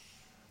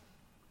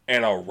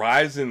 and a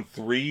Ryzen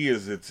 3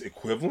 is its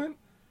equivalent?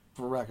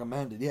 For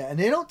recommended, yeah. And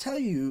they don't tell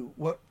you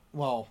what.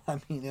 Well, I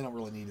mean, they don't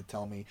really need to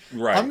tell me.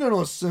 Right. I'm going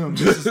to assume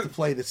this is to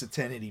play this at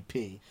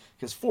 1080p.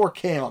 Because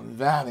 4K on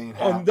that ain't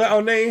happening.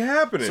 That ain't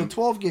happening. So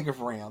 12 gig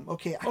of RAM.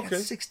 Okay, I got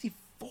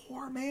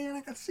 64, man.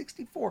 I got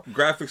 64.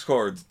 Graphics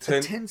cards.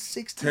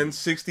 1060.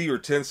 1060 or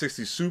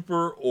 1060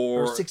 Super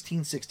or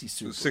 1660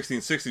 Super.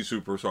 1660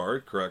 Super,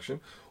 sorry,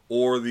 correction.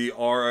 Or the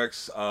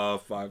RX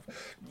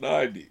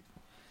 590.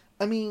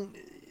 I mean,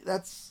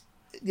 that's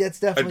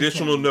definitely...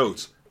 Additional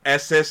notes.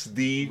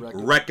 SSD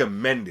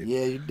recommended.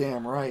 Yeah, you're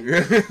damn right.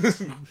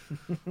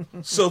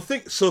 So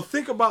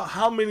think about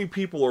how many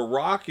people are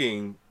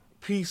rocking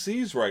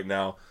PCs right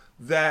now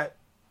that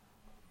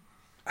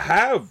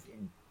have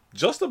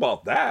just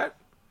about that.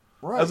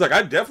 Right. I was like,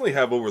 I definitely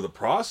have over the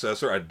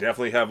processor. I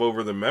definitely have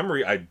over the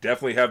memory. I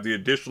definitely have the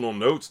additional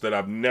notes that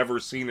I've never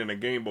seen in a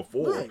game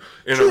before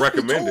in a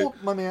recommended.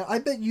 My man, I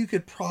bet you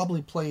could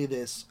probably play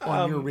this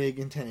on your rig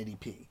in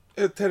 1080p.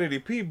 At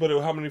 1080p, but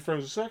how many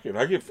frames a second?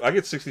 I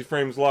get 60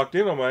 frames locked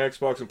in on my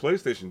Xbox and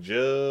PlayStation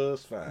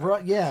just fine.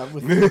 Right? Yeah,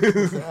 with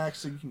the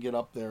actually you can get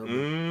up there.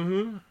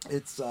 Mm-hmm.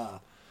 It's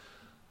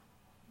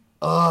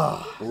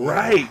Right.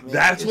 Yeah, man,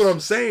 That's what I'm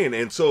saying.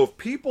 And so if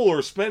people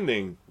are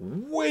spending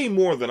way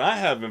more than I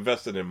have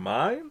invested in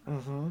mine,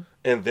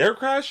 and they're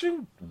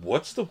crashing,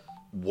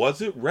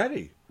 was it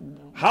ready?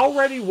 How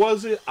ready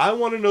was it? I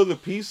want to know the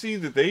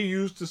PC that they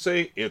used to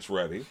say it's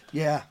ready.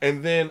 Yeah.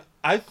 And then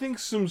I think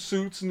some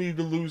suits need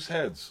to lose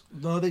heads.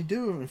 No, they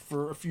do,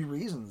 for a few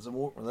reasons.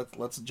 And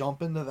let's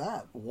jump into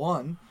that.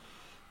 One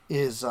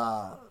is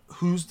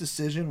whose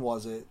decision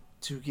was it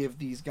to give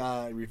these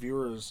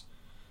reviewers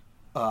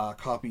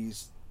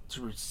copies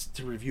to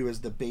review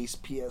as the base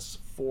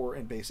PS4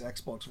 and base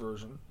Xbox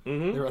version.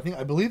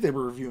 I believe they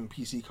were reviewing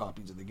PC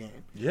copies of the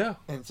game. Yeah,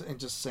 and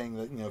just saying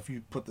that if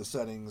you put the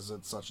settings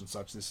at such and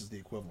such, this is the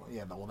equivalent.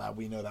 Yeah, well, that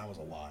we know that was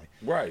a lie.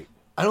 Right.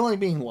 I don't like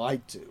being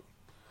lied to.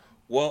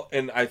 Well,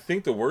 and I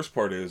think the worst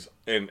part is,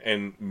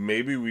 and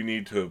maybe we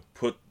need to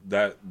put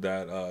that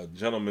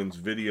gentleman's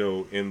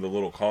video in the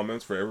little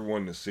comments for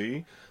everyone to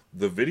see.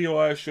 The video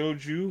I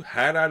showed you,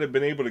 had I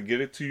been able to get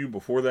it to you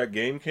before that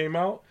game came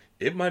out,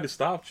 it might have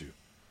stopped you.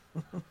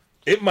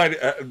 It might.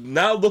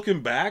 Now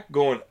looking back,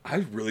 going,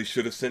 I really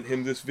should have sent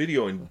him this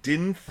video and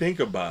didn't think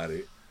about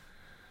it.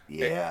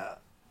 Yeah.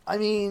 I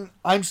mean,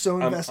 I'm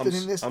so invested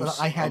in this that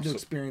I had to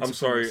experience it. I'm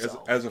sorry, for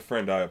myself. as a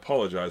friend, I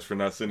apologize for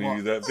not sending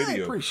you that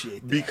video. I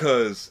appreciate that.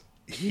 Because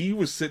he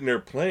was sitting there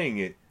playing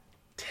it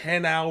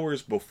 10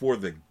 hours before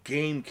the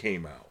game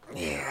came out.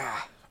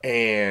 Yeah.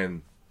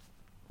 And,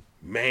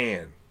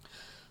 man.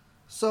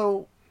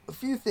 So, a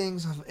few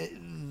things.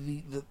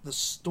 The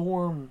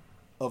storm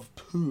of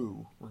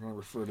poo, we're going to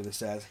refer to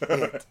this as,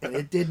 hit. And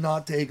it did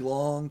not take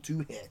long to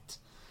hit.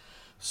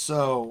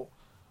 So,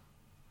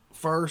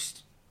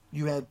 first,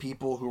 you had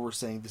people who were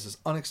saying this is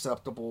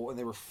unacceptable, and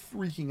they were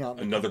freaking out.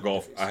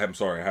 I'm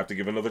sorry, I have to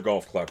give another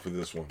golf clap for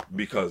this one,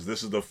 because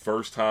this is the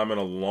first time in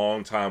a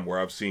long time where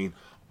I've seen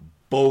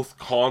both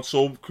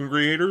console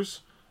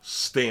creators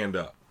stand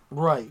up.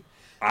 Right.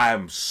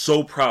 I'm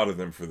so proud of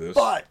them for this.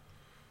 But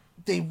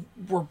they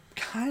were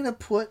kind of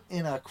put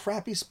in a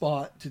crappy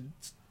spot to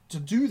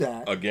do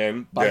that.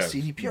 Again, by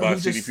CDPR. By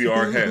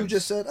CDPR heads. Who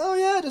just said, oh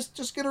yeah,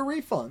 just get a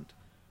refund.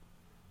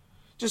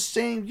 Just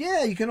saying,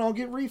 yeah, you can all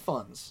get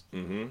refunds.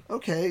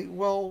 Okay,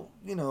 well,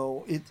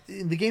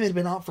 the game had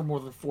been out for more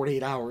than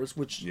 48 hours,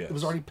 which it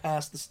was already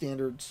past the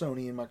standard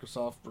Sony and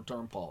Microsoft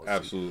return policy.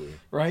 Absolutely.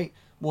 Right?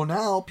 Well,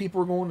 now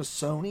people are going to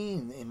Sony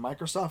and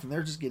Microsoft, and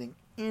they're just getting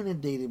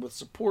inundated with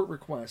support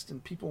requests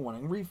and people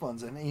wanting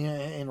refunds,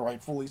 and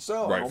rightfully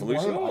so. Rightfully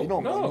so. I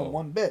don't blame them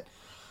one bit.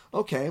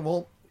 Okay,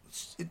 well,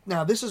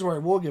 now this is where I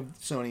will give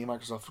Sony and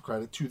Microsoft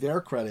credit. To their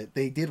credit,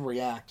 they did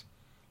react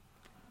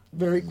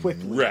very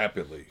quickly,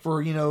 rapidly,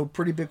 for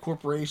pretty big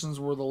corporations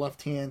where the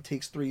left hand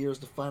takes 3 years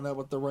to find out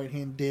what the right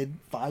hand did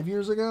 5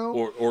 years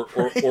ago,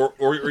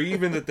 or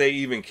even that they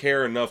even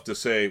care enough to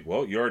say,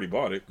 well, you already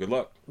bought it, good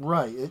luck.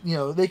 Right.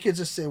 They could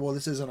just say, well,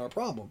 this isn't our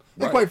problem.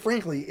 And quite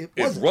frankly,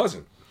 it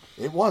wasn't.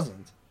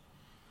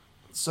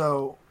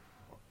 So,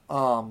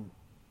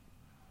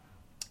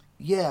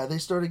 yeah, they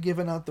started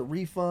giving out the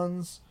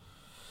refunds.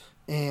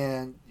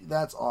 And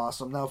that's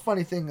awesome. Now,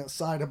 funny thing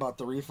aside about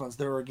the refunds,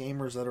 there are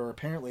gamers that are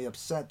apparently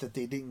upset that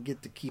they didn't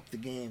get to keep the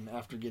game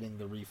after getting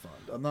the refund.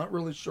 I'm not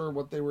really sure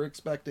what they were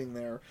expecting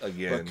there.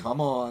 Again. But come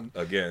on.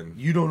 Again.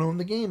 You don't own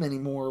the game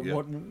anymore.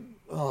 Yep.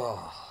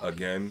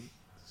 Again,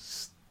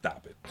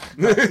 stop it.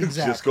 Exactly.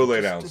 Just go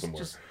lay down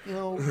somewhere. Just,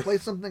 play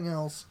something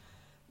else.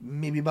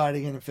 Maybe buy it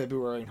again in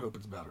February and hope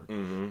it's better.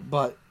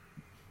 But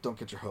don't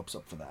get your hopes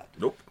up for that.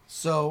 Nope.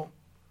 So,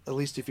 at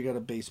least if you got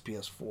a base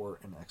PS4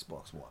 and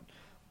Xbox One.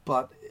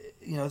 But,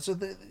 so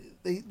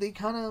they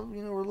kind of,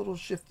 were a little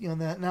shifty on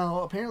that.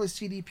 Now, apparently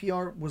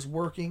CDPR was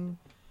working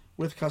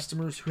with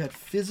customers who had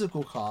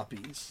physical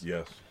copies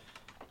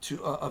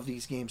of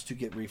these games to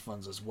get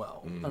refunds as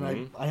well.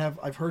 And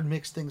I've heard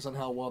mixed things on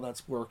how well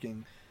that's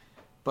working.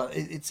 But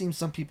it seems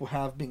some people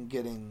have been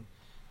getting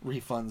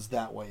refunds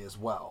that way as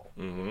well.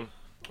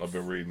 I've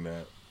been reading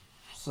that.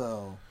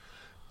 So...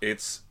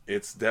 It's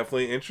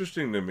definitely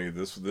interesting to me.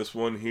 This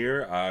one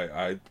here,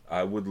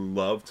 I would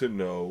love to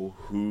know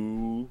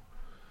who.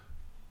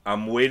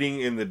 I'm waiting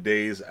in the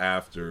days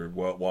after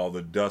while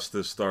the dust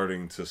is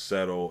starting to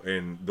settle,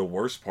 and the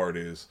worst part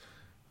is,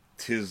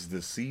 'tis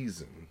the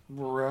season.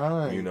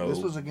 Right. This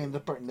was a game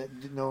that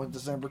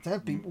December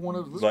 10th, people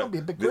wanted. This was going to be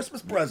a big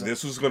Christmas present.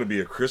 This was going to be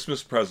a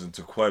Christmas present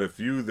to quite a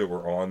few that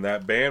were on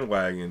that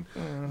bandwagon.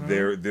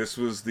 This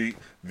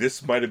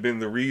might have been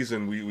the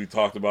reason we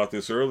talked about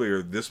this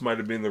earlier. This might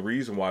have been the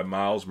reason why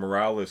Miles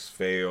Morales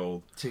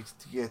failed to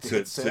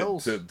hit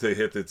sales. To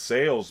hit its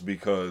sales,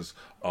 because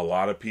a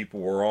lot of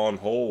people were on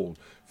hold.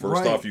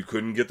 First off, you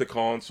couldn't get the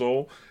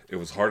console. It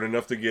was hard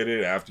enough to get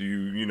it after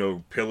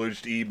you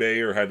pillaged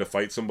eBay or had to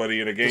fight somebody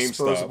in a GameStop.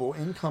 Disposable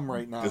income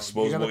right now.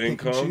 Disposable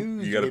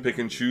income. You got to pick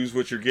and choose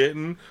what you're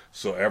getting.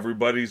 So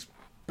everybody's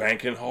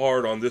banking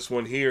hard on this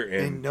one here.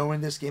 And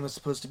knowing this game is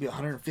supposed to be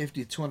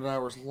 150 to 200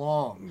 hours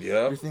long.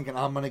 Yeah. You're thinking,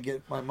 I'm going to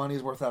get my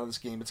money's worth out of this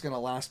game. It's going to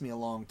last me a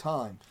long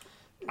time.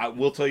 I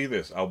will tell you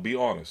this. I'll be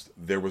honest.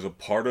 There was a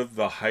part of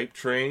the hype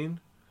train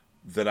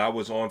that I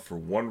was on for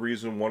one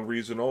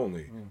reason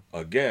only.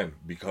 Again,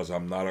 because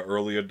I'm not an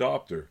early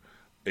adopter.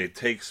 It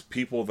takes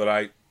people that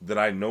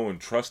I know and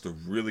trust to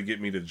really get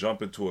me to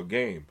jump into a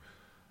game.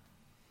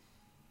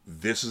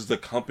 This is the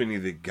company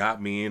that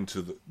got me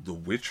into the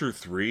Witcher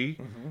 3.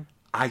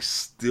 I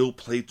still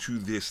play to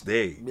this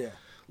day. Yeah.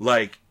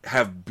 Like,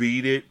 have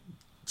beat it,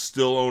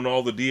 still own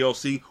all the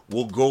DLC,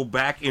 will go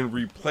back and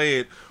replay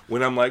it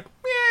when I'm like,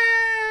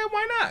 yeah,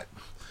 why not?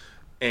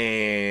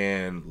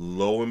 And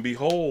lo and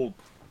behold,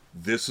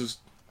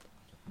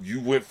 you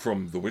went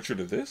from The Witcher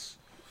to this?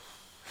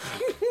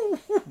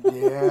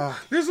 Yeah.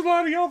 There's a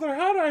lot of y'all that are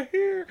hot out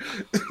here.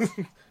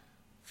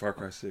 Far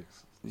Cry 6.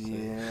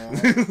 Yeah.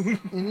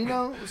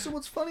 And so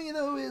what's funny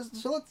though is,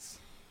 so let's,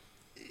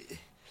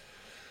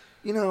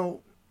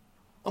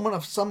 I'm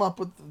gonna sum up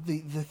with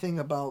the thing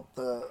about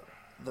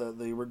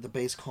the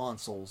base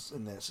consoles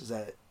in this is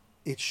that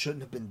it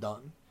shouldn't have been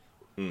done.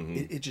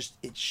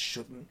 It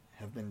shouldn't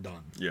have been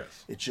done.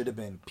 Yes. It should have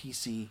been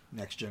PC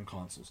next gen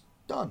consoles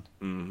done.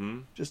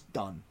 Just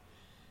done.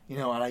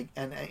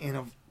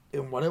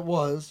 And what it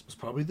was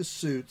probably the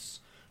suits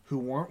who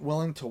weren't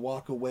willing to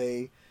walk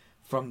away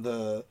from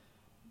the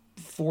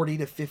 40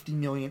 to 50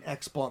 million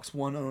Xbox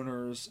One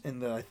owners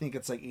and I think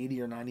it's like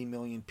 80 or 90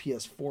 million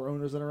PS4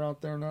 owners that are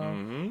out there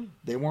now.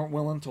 They weren't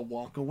willing to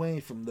walk away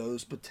from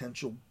those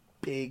potential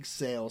big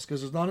sales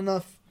because there's not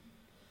enough.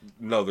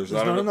 No, there's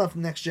not enough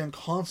next gen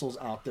consoles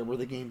out there where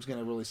the game's going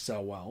to really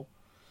sell well.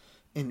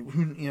 And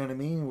who, you know what I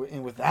mean?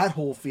 And with that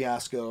whole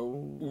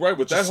fiasco, right?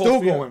 With that whole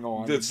still going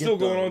on, it's still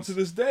going on to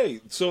this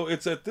day. So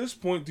it's at this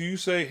point, do you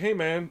say, "Hey,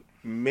 man,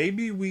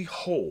 maybe we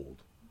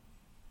hold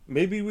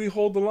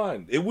the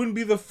line"? It wouldn't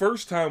be the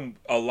first time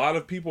a lot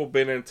of people have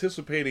been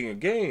anticipating a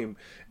game,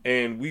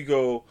 and we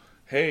go,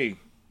 "Hey,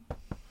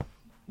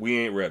 we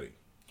ain't ready.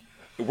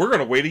 We're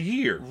gonna wait a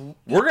year.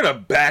 We're gonna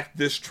back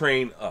this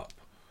train up."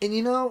 And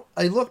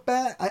I look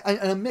back,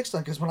 I'm mixed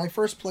on because when I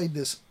first played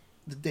this.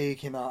 The day it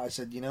came out, I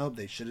said,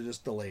 they should have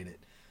just delayed it.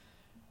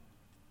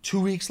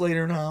 2 weeks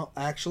later now,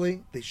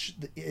 actually,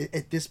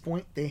 at this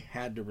point, they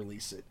had to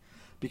release it.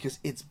 Because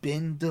it's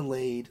been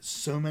delayed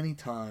so many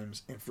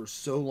times and for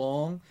so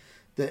long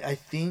that I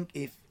think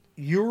if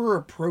you're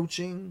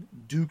approaching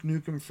Duke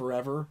Nukem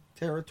Forever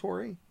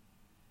territory,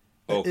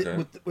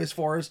 okay. As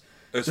far as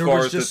there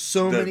was just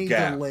so many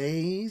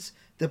delays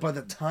that by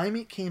the time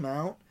it came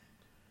out,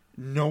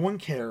 no one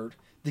cared.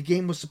 The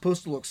game was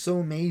supposed to look so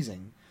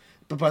amazing.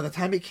 But by the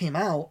time it came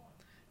out,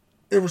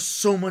 there was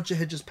so much that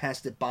had just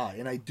passed it by.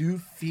 And I do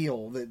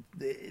feel that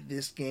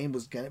this game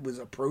was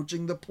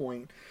approaching the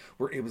point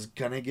where it was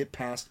going to get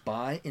passed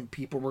by and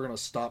people were going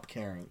to stop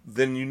caring.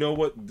 Then you know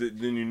what?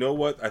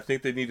 I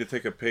think they need to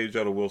take a page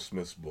out of Will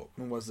Smith's book.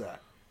 And what's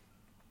that?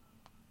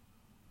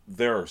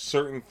 There are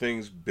certain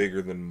things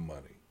bigger than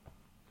money.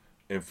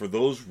 And for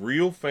those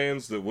real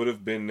fans that would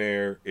have been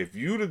there, if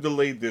you'd have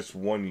delayed this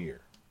 1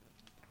 year,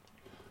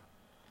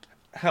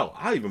 hell,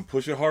 I'll even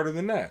push it harder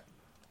than that.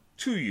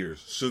 2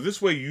 years. So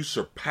this way you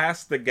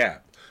surpass the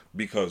gap.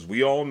 Because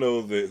we all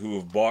know that who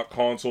have bought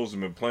consoles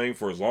and been playing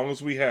for as long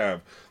as we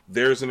have,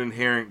 there's an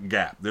inherent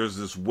gap. There's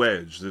this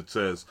wedge that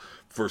says,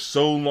 for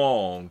so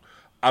long,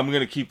 I'm going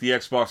to keep the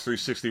Xbox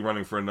 360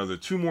 running for another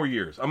 2 more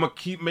years. I'm going to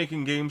keep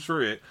making games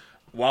for it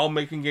while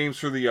making games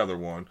for the other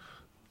one.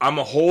 I'm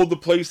going to hold the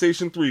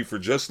PlayStation 3 for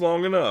just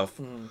long enough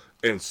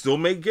and still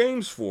make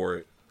games for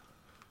it.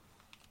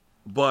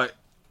 But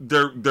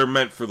they're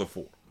meant for the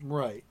 4.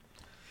 Right.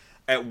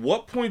 At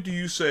what point do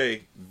you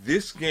say,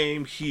 this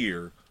game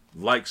here,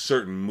 like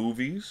certain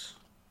movies,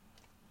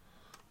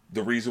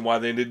 the reason why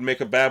they didn't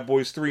make a Bad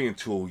Boys 3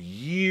 until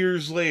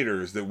years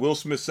later is that Will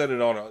Smith said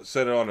it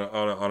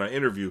on an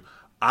interview,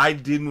 I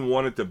didn't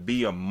want it to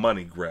be a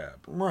money grab.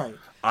 Right.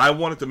 I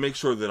wanted to make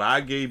sure that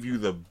I gave you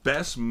the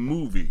best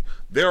movie.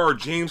 There are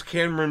James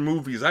Cameron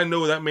movies. I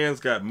know that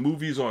man's got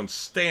movies on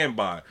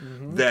standby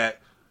that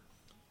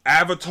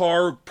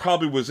Avatar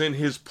probably was in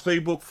his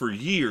playbook for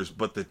years,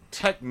 but the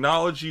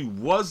technology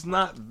was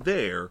not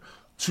there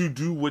to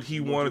do what he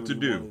wanted to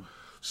do.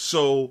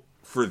 So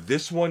for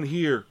this one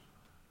here,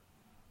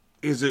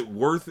 is it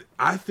worth it?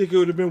 I think it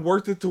would have been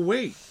worth it to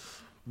wait.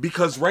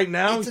 Because right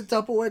now, it's a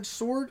double-edged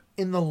sword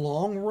in the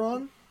long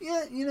run.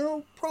 Yeah,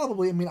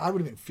 probably. I mean, I would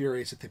have been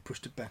furious if they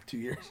pushed it back 2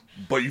 years.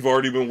 But you've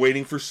already been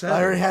waiting for 7.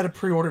 I already had it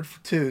pre-ordered for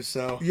 2,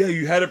 so... Yeah,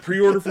 you had it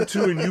pre-ordered for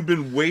 2, and you've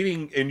been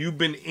waiting, and you've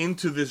been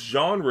into this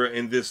genre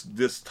and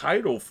this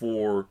title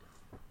for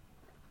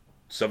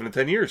 7 to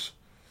 10 years.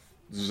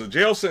 This is a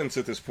jail sentence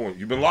at this point.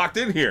 You've been locked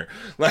in here.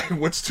 Like,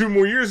 what's 2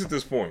 more years at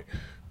this point?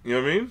 You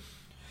know what I mean?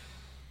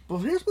 Well,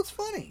 here's what's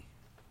funny.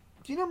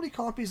 Do you know how many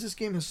copies this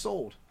game has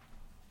sold?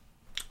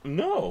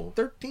 No.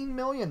 13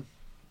 million.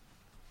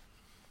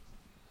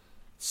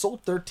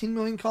 Sold 13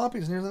 million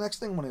copies. And here's the next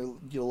thing I want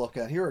you to look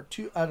at. Here are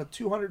out of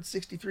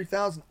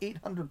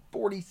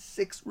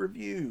 263,846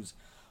 reviews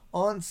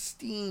on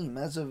Steam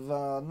as of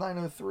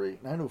 904.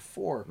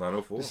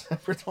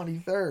 December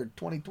 23rd,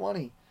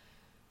 2020.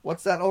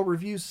 What's that old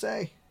review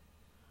say?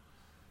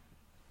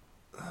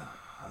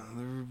 The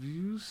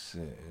review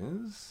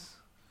says...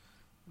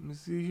 Let me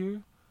see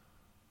here.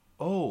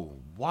 Oh,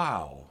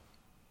 wow.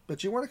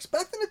 But you weren't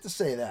expecting it to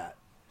say that.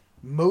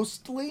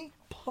 Mostly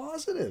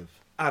positive.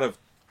 Out of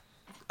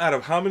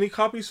how many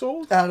copies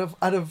sold? Out of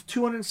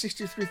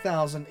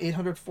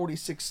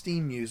 263,846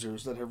 Steam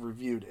users that have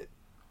reviewed it.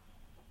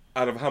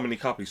 Out of how many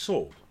copies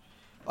sold?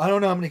 I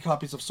don't know how many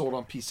copies have sold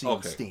on PC and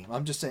Okay. Steam.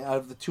 I'm just saying, out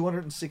of the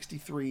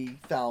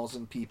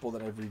 263,000 people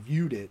that have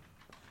reviewed it,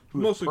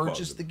 who Mostly have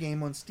purchased positive. the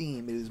game on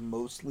Steam, it is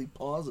mostly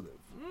positive.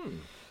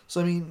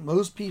 So, I mean,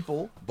 most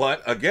people...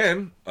 But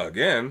again,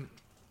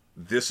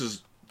 this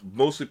is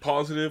mostly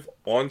positive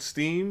on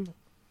Steam,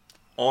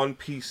 on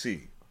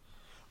PC.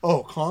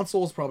 Oh,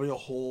 console is probably a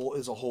whole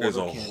It's other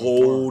a can of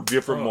whole worms.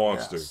 different Oh,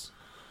 monster.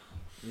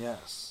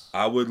 Yes.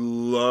 I would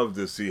love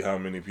to see how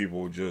many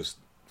people just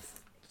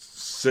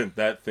sent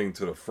that thing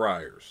to the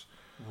fryers.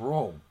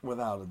 Roll,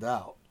 without a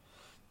doubt.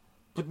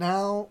 But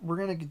now we're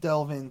going to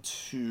delve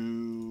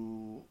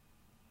into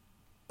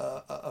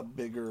a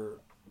bigger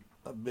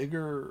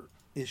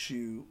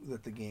issue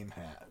that the game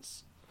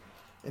has.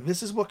 And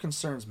this is what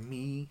concerns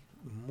me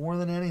more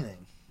than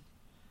anything.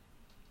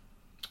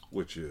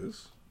 Which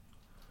is?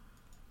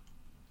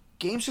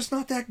 Game's just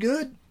not that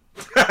good.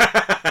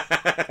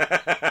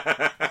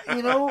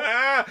 You know?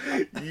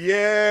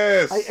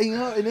 Yes!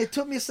 And it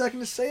took me a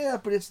second to say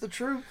that, but it's the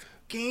truth.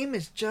 Game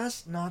is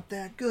just not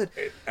that good.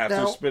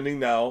 After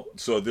spending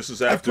so this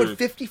is after... I put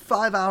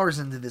 55 hours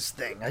into this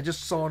thing. I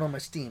just saw it on my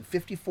Steam.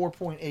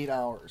 54.8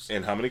 hours.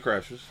 And how many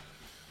crashes?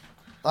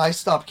 I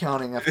stopped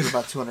counting after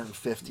about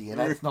 250, and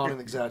that's not an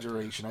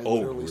exaggeration. I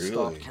literally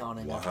stopped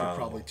counting after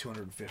probably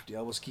 250.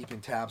 I was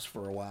keeping tabs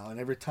for a while, and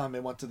every time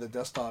I went to the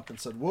desktop and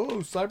said,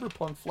 "Whoa,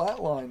 Cyberpunk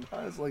flatlined,"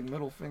 I was like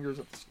middle fingers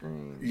at the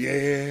screen.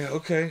 Yeah,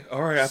 okay.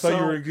 All right, I thought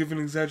you were giving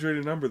an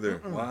exaggerated number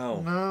there.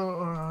 Wow.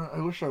 No, I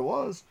wish I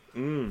was.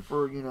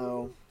 For,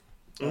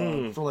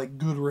 for like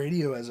good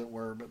radio, as it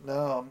were. But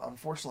no,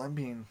 unfortunately, I'm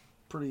being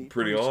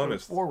pretty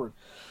honest. Straightforward.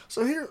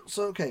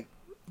 Okay,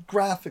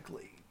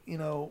 graphically,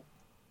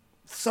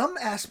 some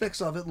aspects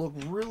of it look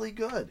really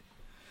good.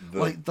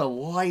 Like the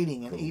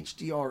lighting and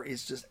HDR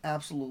is just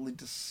absolutely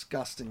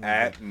disgusting.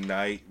 At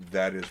night,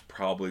 that is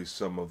probably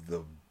some of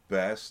the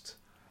best.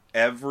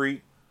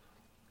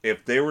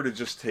 If they were to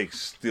just take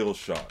still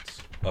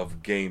shots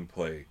of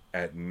gameplay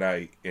at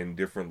night in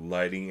different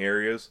lighting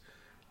areas,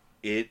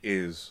 it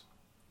is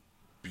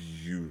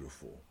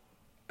beautiful.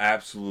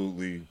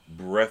 Absolutely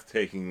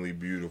breathtakingly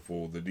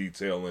beautiful. The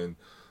detail in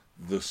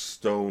the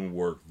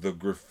stonework, the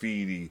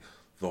graffiti,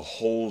 the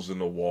holes in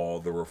the wall,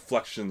 the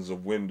reflections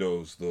of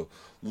windows, the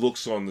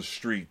looks on the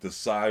street, the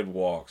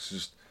sidewalks.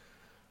 Just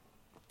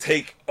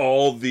take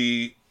all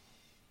the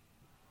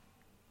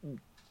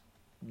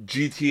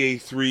GTA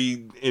 3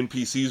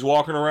 NPCs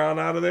walking around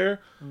out of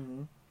there.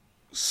 Mm-hmm.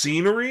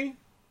 Scenery,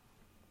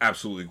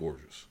 absolutely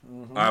gorgeous.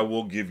 Mm-hmm. I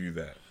will give you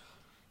that.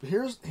 But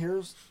here's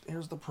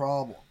the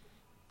problem,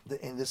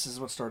 and this is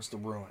what starts to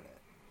ruin it.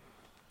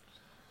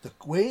 The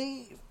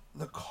way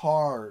the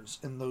cars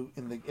and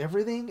the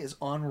everything is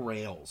on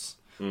rails,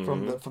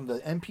 from the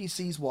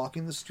NPCs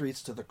walking the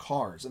streets to the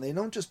cars, and they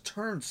don't just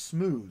turn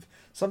smooth.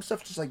 Some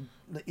stuff just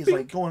is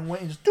going away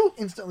and just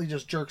instantly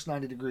just jerks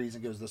 90 degrees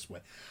and goes this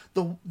way.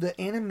 The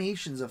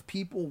animations of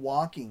people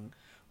walking,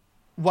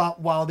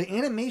 while the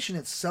animation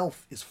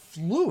itself is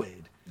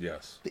fluid,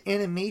 yes, the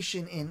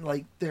animation in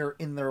their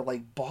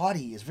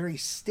body is very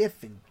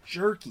stiff and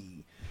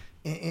jerky.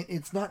 And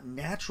it's not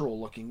natural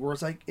looking. Whereas,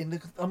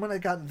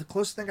 the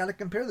closest thing I got to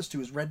compare this to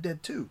is Red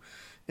Dead 2.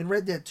 In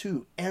Red Dead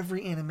 2,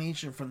 every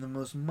animation from the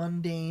most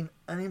mundane,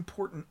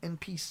 unimportant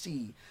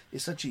NPC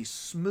is such a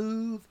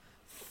smooth,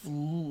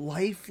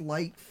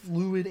 lifelike,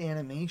 fluid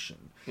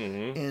animation.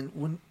 Mm-hmm.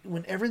 And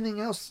when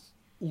everything else,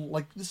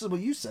 like this is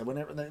what you said,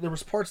 whenever there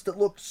was parts that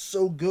looked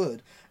so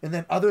good, and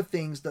then other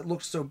things that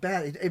looked so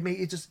bad,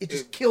 it just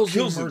kills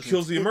the immersion.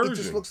 Kills the immersion. It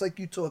just looks like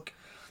you took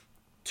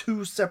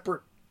two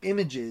separate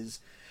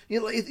images. You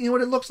know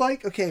what it looks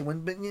like? Okay,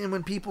 when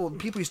people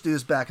used to do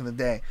this back in the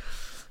day,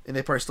 and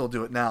they probably still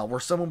do it now, where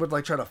someone would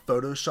try to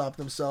Photoshop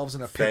themselves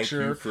in a picture.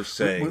 Thank you for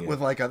saying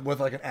with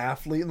an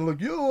athlete, and they're like,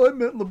 "Yo, I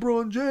met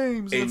LeBron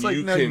James." And it's like,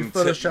 no, you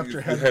photoshopped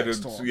your head next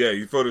to him. Yeah,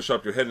 you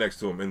photoshopped your head next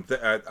to him, and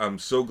I'm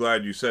so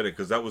glad you said it,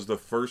 because that was the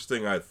first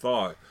thing I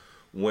thought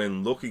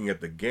when looking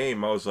at the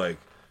game. I was like,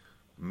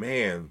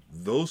 man,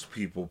 those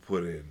people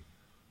put in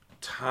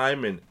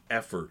time and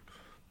effort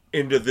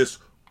into this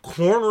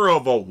corner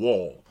of a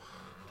wall.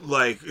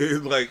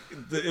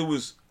 It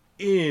was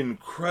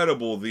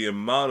incredible, the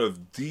amount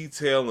of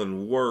detail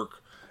and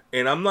work.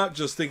 And I'm not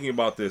just thinking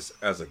about this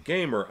as a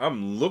gamer.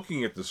 I'm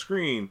looking at the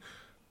screen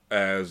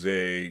as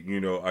I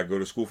go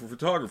to school for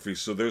photography.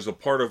 So there's a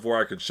part of where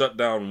I could shut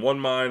down one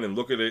mind and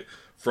look at it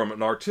from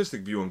an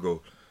artistic view and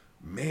go,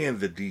 man,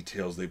 the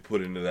details they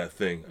put into that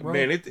thing.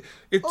 Right. Man,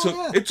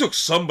 it took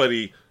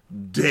somebody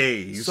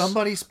days.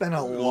 Somebody spent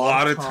a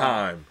lot of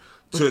time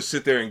to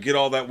sit there and get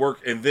all that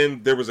work. And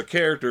then there was a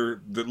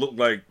character that looked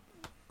like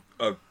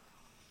a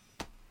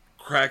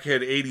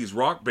crackhead 80s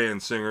rock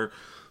band singer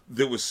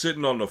that was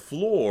sitting on the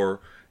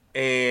floor,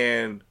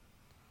 and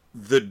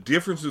the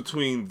difference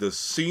between the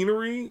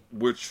scenery,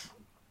 which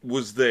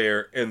was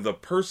there, and the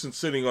person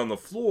sitting on the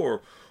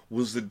floor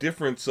was the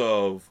difference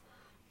of,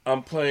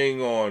 I'm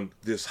playing on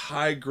this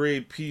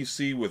high-grade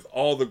PC with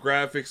all the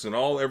graphics and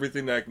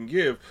everything that I can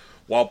give,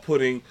 while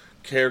putting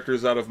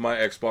characters out of my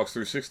Xbox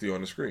 360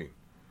 on the screen.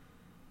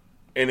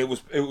 And it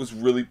was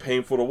really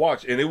painful to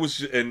watch. And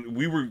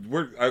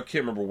we're I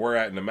can't remember where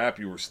at in the map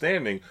you were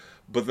standing,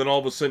 but then all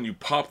of a sudden you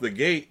pop the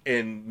gate,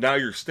 and now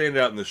you're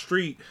standing out in the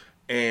street,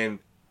 and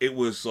it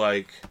was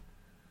like,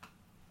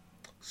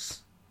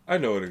 I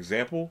know an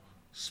example,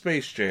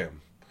 Space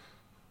Jam.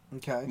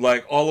 Okay.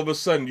 Like, all of a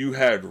sudden, you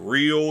had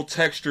real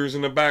textures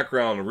in the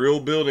background, real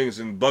buildings,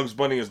 and Bugs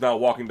Bunny is now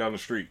walking down the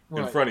street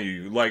in front of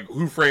you. Like,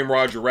 Who Framed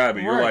Roger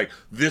Rabbit? You're like,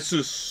 this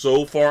is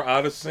so far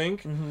out of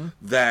sync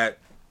that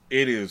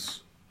it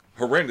is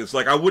horrendous.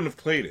 Like, I wouldn't have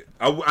played it.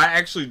 I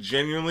actually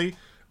genuinely,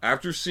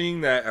 after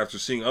seeing that, after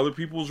seeing other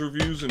people's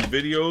reviews and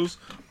videos,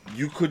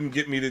 you couldn't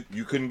get me to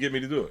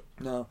do it.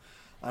 No,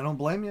 I don't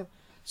blame you.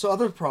 So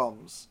other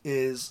problems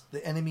is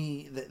the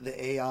enemy,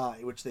 the AI,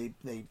 which they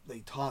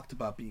talked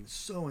about being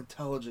so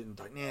intelligent and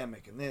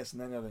dynamic and this and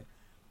that and other.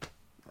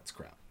 That's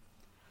crap.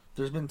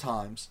 There's been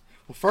times.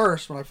 Well,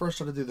 first, when I first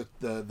started to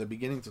do the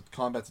beginning to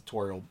combat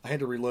tutorial, I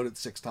had to reload it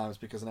 6 times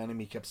because an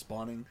enemy kept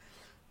spawning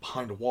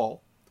behind a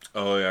wall.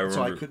 Oh, yeah, I remember.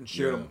 So I couldn't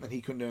shoot him, and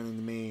he couldn't do anything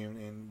to me,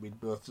 and we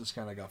both just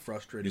kind of got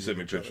frustrated. You sent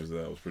me pictures of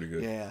that. It was pretty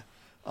good. Yeah.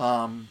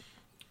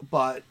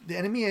 But the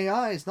enemy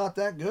AI is not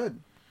that good.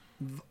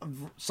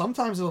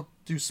 Sometimes it'll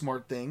do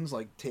smart things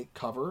like take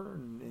cover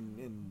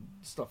and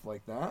stuff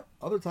like that.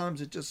 Other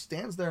times it just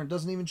stands there and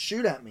doesn't even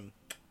shoot at me.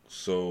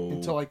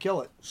 Until I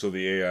kill it. So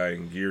the AI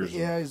in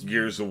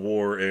Gears of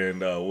War and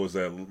what was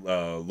that,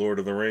 Lord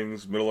of the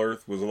Rings, Middle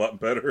Earth was a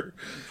lot better.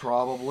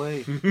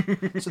 Probably.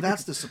 So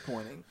that's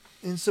disappointing.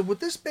 And so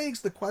what this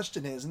begs the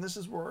question is, and this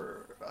is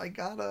where I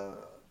gotta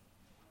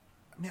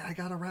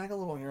rag a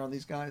little here on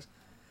these guys.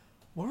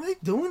 What are they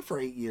doing for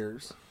 8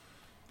 years?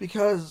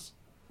 Because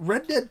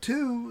Red Dead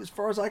 2, as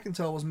far as I can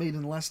tell, was made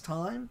in less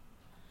time.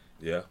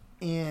 Yeah.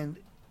 And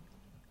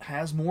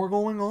has more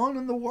going on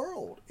in the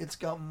world. It's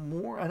got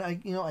more, and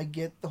I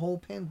get the whole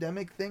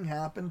pandemic thing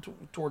happened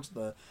towards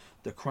the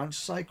crunch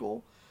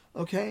cycle.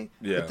 Okay?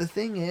 Yeah. But the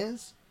thing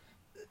is,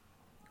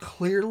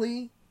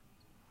 clearly,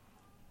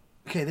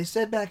 okay, they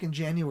said back in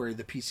January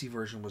the PC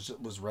version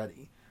was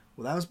ready.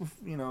 Well, that was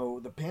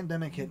before, the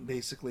pandemic hit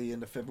basically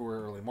into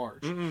February, early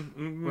March,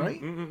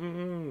 right?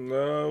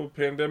 No,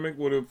 pandemic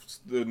would have,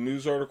 the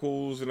news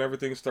articles and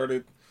everything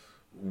started,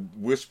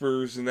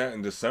 whispers and that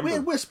in December. We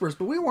had whispers,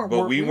 but we weren't.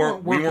 But we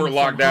weren't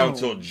locked down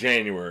until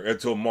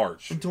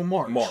March. Until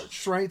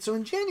March, right? So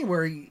in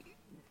January,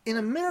 in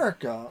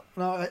America,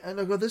 now I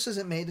go, this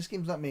isn't made. This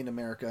game's not made in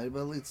America.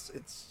 Well,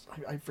 it's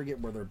I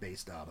forget where they're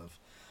based out of,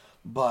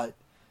 but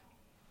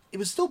it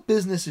was still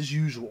business as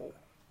usual.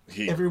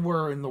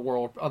 Everywhere in the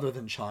world other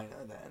than China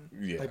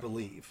then, I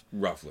believe.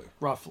 Roughly.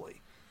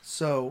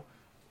 So,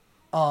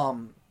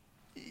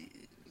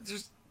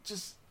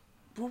 just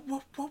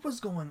what was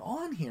going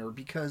on here?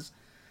 Because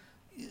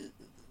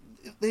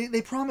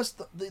they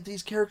promised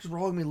these characters were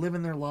all going to be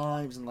living their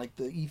lives and like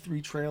the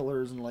E3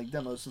 trailers and like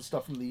demos and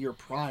stuff from the year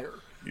prior.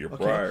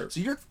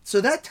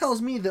 So that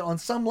tells me that on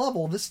some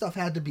level this stuff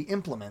had to be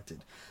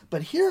implemented.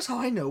 But here's how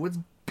I know it's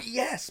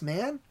BS,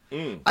 man.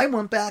 I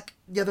went back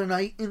the other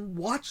night and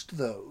watched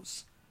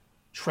those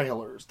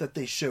trailers that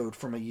they showed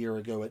from a year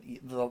ago at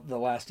the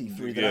last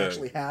E3 that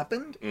actually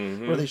happened,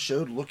 where they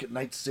showed look at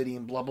Night City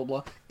and blah blah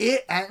blah.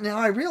 Now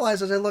I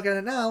realize as I look at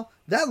it now,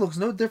 that looks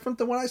no different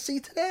than what I see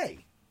today.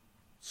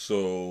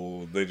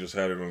 So they just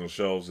had it on the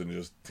shelves and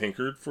just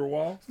tinkered for a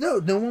while? No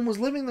one was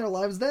living their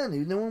lives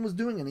then. No one was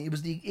doing any.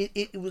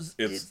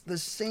 It's the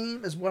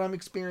same as what I'm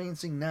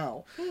experiencing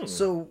now.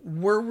 So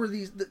where were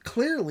these?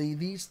 Clearly,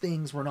 these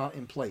things were not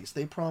in place.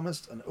 They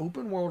promised an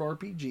open world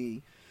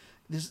RPG.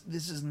 This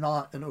is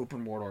not an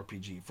open world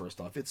RPG.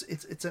 First off, it's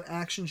an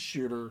action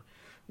shooter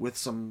with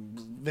some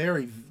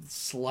very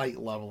slight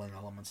leveling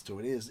elements to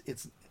it.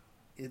 It's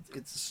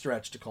a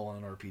stretch to call it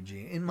an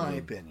RPG, in my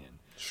opinion.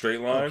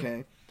 Straight line.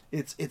 Okay.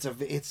 It's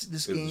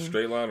this game. Is it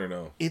straight line or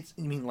no? You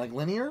mean like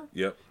linear?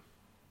 Yep.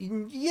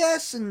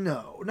 Yes and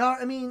no. Now,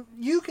 I mean,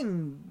 you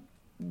can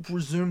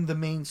resume the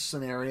main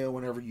scenario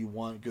whenever you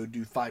want. Go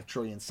do 5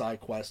 trillion side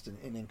quests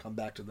and then come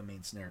back to the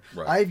main scenario.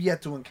 Right. I've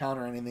yet to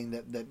encounter anything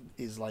that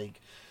is like,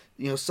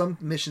 some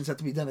missions have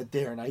to be done at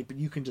day or night, but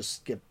you can just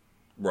skip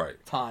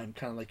time,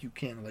 kind of like you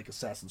can in like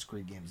Assassin's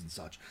Creed games and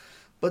such.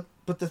 But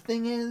the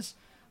thing is,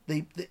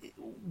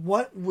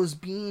 what was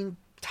being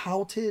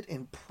touted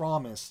and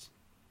promised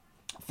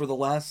for the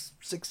last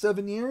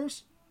 6-7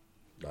 years,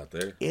 not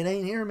there. It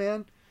ain't here,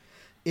 man.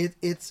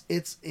 It's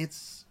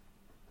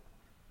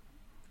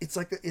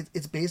like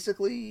it's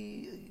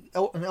basically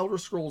an Elder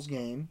Scrolls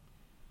game.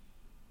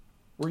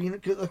 Where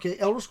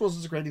Elder Scrolls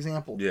is a great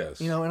example. Yes,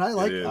 and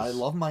I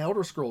love my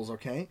Elder Scrolls.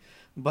 Okay,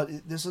 but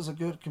this is a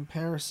good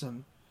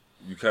comparison.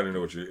 You kind of know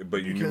what you,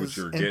 but you knew what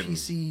you were getting.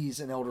 NPCs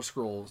and Elder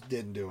Scrolls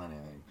didn't do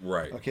anything.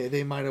 Right. Okay,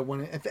 they might have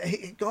went.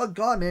 Hey, God,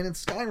 man, in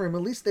Skyrim,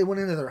 at least they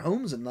went into their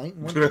homes at night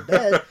and went to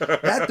bed.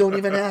 That don't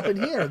even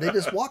happen here. They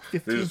just walk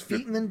 15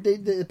 feet and then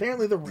they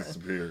apparently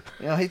disappear.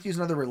 You know, I hate to use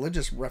another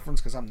religious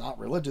reference because I'm not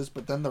religious,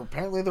 but then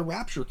apparently the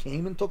rapture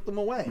came and took them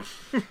away.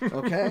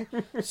 Okay,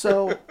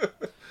 so.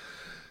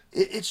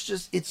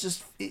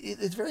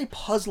 It's very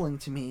puzzling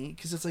to me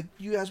because it's like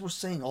you guys were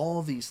saying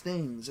all these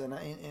things and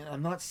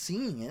I'm not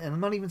seeing it, and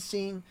I'm not even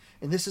seeing,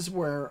 and this is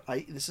where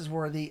I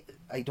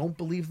don't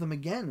believe them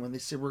again when they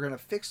say we're going to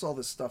fix all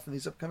this stuff in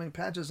these upcoming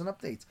patches and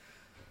updates.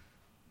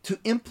 To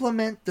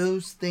implement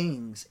those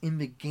things in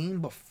the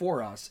game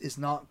before us is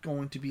not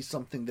going to be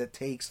something that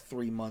takes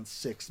 3 months,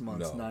 6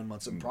 months, 9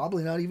 months, and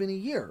probably not even a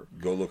year.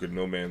 Go look at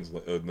No Man's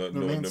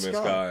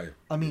Sky.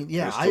 I mean,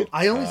 yeah,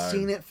 I only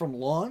seen it from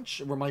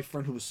launch where my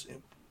friend who was,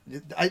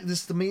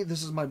 this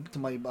is my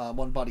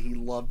one buddy, he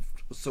was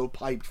so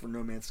piped for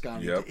No Man's Sky.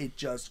 Yep. It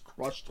just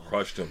crushed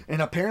him.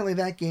 And apparently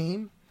that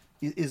game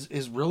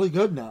is really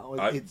good now.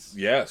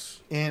 Yes.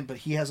 But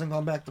he hasn't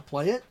gone back to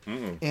play it.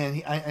 Mm-mm.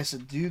 And I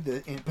said, dude,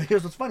 but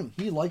here's what's funny.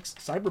 He likes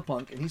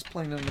Cyberpunk, and he's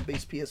playing it on the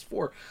base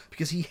PS4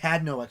 because he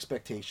had no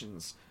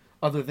expectations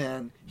other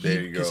than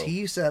because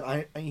he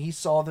said he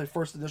saw the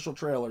first initial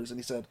trailers and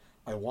he said,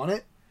 I want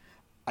it.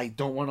 I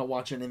don't want to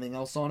watch anything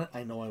else on it.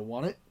 I know I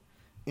want it.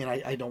 And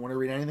I don't want to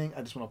read anything.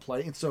 I just want to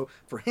play. And so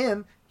for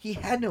him, he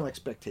had no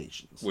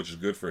expectations. Which is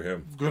good for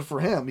him. Good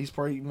for him. He's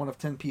probably one of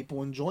 10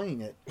 people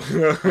enjoying it.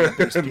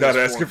 Not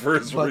asking for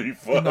his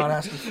refund. Not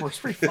asking for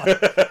his refund.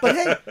 But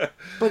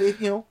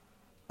hey,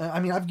 I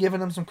mean, I've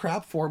given him some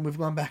crap for it. We've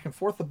gone back and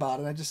forth about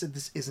it. I just said,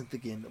 this isn't the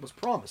game that was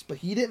promised. But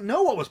he didn't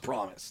know what was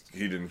promised.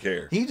 He didn't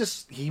care. He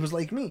was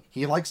like me.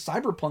 He likes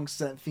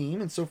Cyberpunk's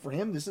theme. And so for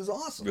him, this is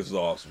awesome. This is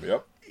awesome.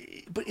 Yep.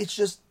 But it's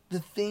just the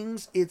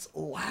things it's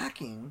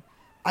lacking.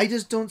 I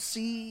just don't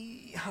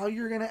see how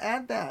you're going to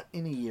add that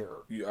in a year.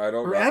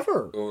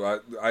 Ever.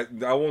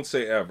 I won't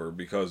say ever,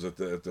 because at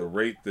the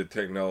rate that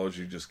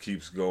technology just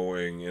keeps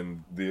going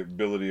and the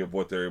ability of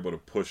what they're able to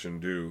push and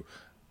do,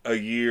 a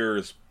year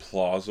is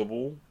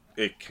plausible.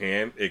 It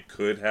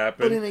could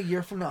happen. But in a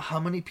year from now, how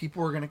many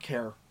people are going to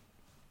care?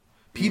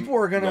 People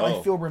are going to,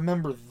 I feel,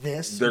 remember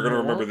this. They're going to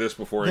remember this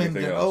before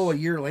anything else. Oh, a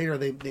year later,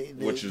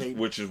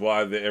 which is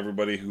why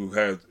everybody who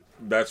has.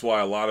 That's why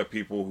a lot of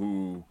people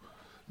who.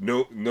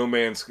 No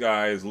Man's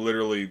Sky is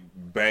literally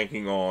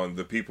banking on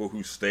the people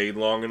who stayed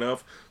long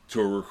enough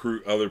to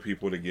recruit other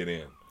people to get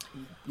in.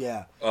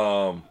 Yeah.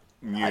 Kind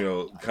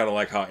of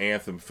like how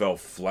Anthem fell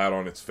flat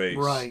on its face.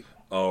 Right.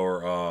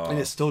 And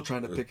it's still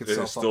trying to pick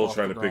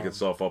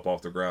itself up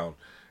off the ground.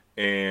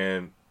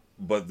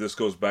 But this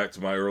goes back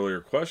to my earlier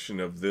question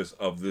of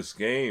this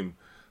game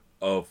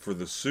for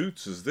the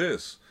suits is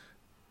this.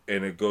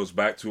 And it goes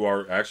back to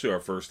our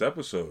first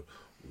episode.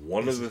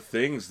 One of the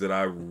things that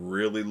I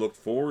really look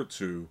forward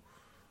to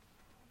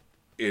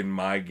in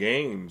my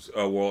games,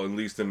 at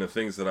least in the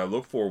things that I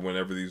look for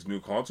whenever these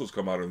new consoles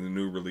come out and the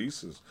new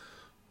releases,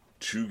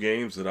 2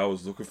 games that I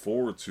was looking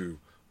forward to,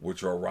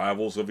 which are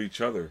rivals of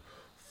each other,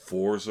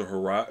 Forza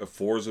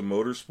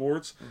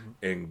Motorsports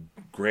and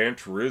Gran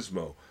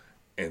Turismo,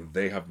 and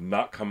they have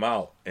not come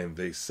out, and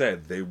they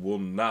said they will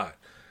not.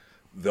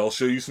 They'll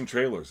show you some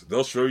trailers.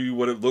 They'll show you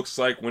what it looks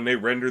like when they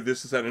render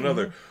this, that, and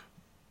another.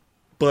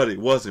 But it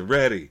wasn't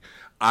ready.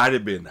 I'd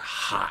have been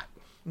hot.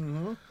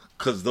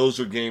 Because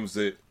those are games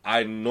that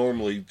I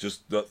normally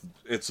just...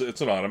 It's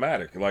an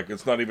automatic. Like,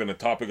 it's not even a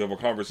topic of a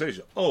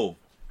conversation. Oh,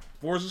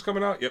 Forza's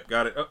coming out? Yep,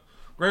 got it.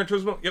 Gran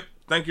Turismo? Yep,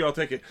 thank you, I'll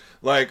take it.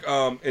 Like,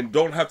 and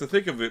don't have to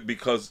think of it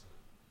because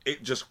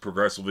it just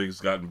progressively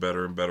has gotten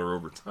better and better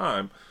over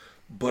time.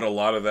 But a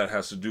lot of that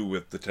has to do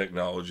with the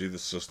technology, the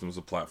systems,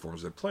 the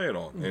platforms they play it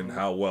on, and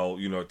how well,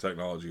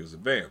 technology has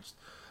advanced.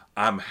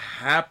 I'm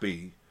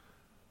happy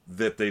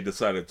that they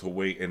decided to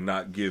wait and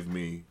not give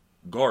me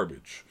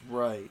garbage.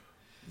 Right.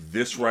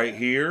 This right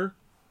here,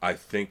 I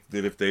think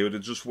that if they would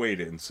have just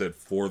waited and said,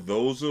 for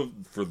those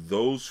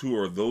who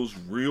are those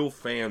real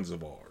fans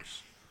of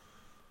ours,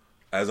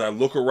 as I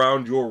look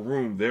around your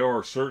room, there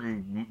are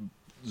certain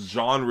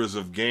genres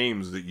of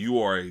games that you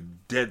are a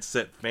dead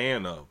set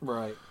fan of.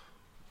 Right.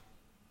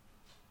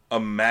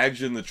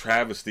 Imagine the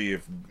travesty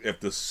if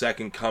the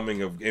second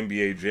coming of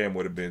NBA Jam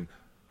would have been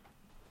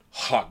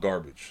hot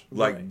garbage,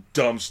 like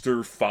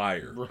dumpster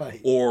fire,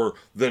 or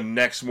the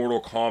next Mortal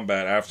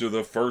Kombat after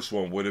the first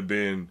one would have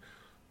been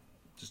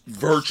just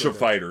Virtua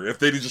Fighter if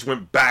they just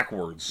went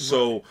backwards.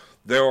 So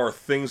there are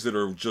things that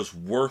are just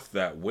worth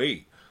that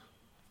wait.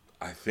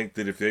 I think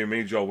that if they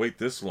made y'all wait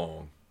this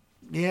long,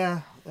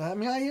 I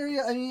mean, I hear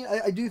you. I mean,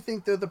 I do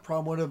think that the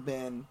problem would have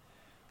been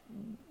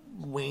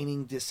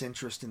waning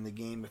disinterest in the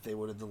game if they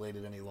would have delayed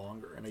it any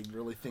longer, and I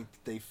really think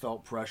that they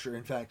felt pressure.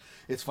 In fact,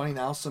 it's funny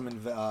now, some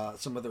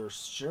of their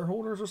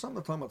shareholders or something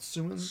are talking about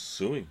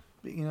suing,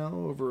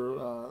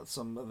 over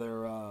some of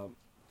their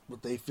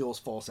what they feel is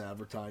false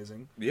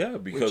advertising. Yeah,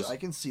 because which I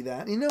can see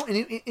that.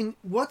 And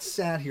what's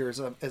sad here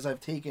is as I've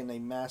taken a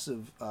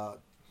massive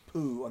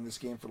poo on this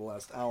game for the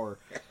last hour.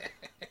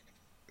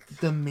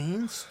 the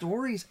main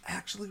story is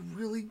actually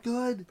really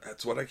good.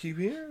 That's what I keep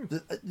hearing.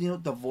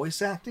 The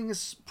voice acting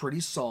is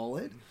pretty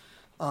solid.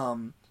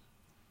 I'm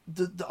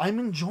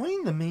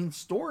enjoying the main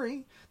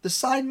story. The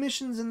side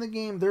missions in the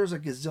game, there's a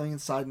gazillion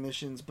side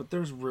missions, but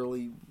they're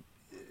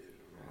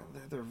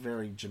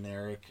very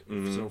generic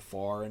so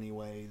far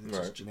anyway. It's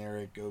just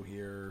generic, go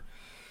here.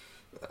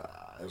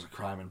 There's a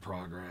crime in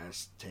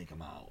progress, take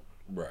them out.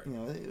 Right.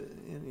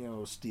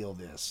 Steal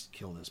this,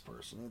 kill this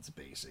person. It's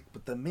basic.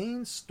 But the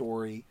main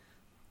story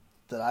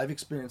that I've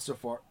experienced so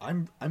far,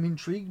 I'm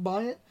intrigued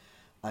by it.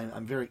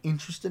 I'm very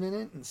interested in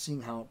it and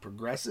seeing how it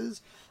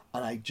progresses.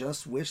 And I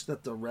just wish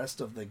that the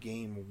rest of the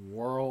game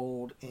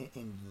world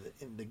and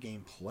the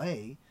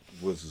gameplay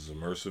was as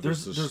immersive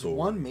as the story. There's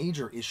one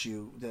major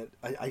issue that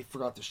I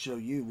forgot to show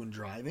you when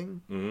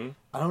driving. Mm-hmm.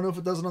 I don't know if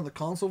it does it on the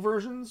console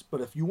versions,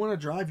 but if you want to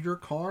drive your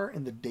car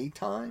in the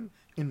daytime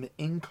in the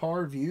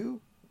in-car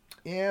view,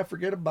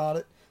 forget about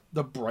it.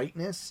 The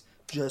brightness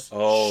just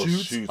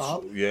shoots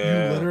up.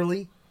 Yeah. You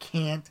literally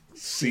can't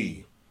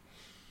see.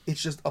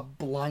 It's just a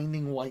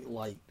blinding white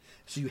light.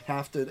 So you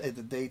have to, at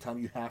the daytime,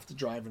 you have to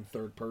drive in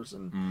third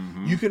person.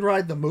 Mm-hmm. You can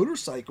ride the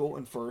motorcycle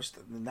in first,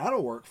 and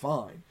that'll work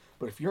fine.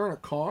 But if you're in a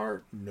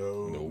car,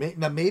 no. Nope.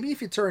 Now, maybe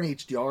if you turn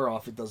HDR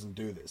off, it doesn't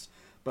do this.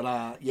 But,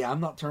 I'm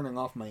not turning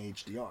off my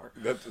HDR.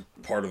 That's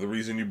part of the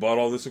reason you bought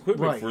all this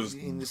equipment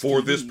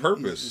for this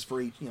purpose. Is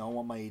for, I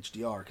want my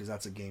HDR because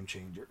that's a game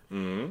changer.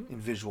 Mm-hmm. In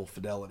visual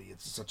fidelity,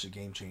 it's such a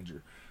game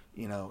changer.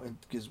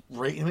 Because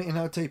and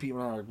I'll tell you,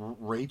 people,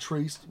 ray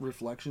traced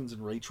reflections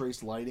and ray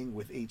traced lighting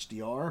with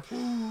HDR,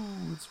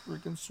 it's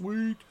freaking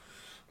sweet.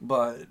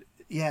 But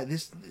yeah,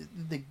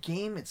 the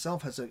game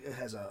itself has an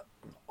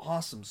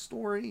awesome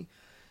story.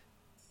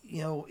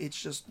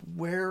 It's just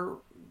where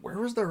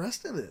is the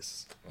rest of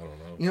this? I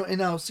don't know. And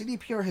now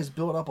CDPR has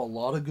built up a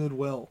lot of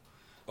goodwill.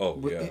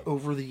 Yeah.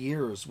 Over the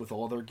years with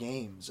all their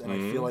games, and I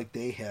feel like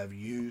they have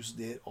used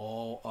it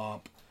all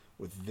up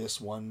with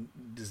this one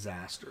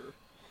disaster.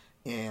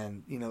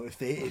 And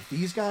if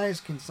these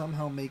guys can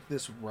somehow make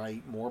this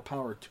right, more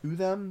power to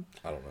them.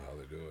 I don't know how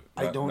they do it.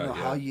 I don't know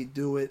how you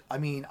do it. I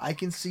mean, I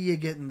can see you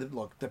getting the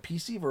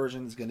PC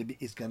version is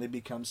going to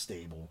become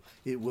stable.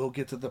 It will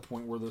get to the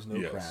point where there's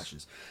no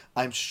crashes.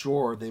 I'm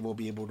sure they will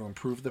be able to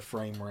improve the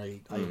frame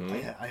rate.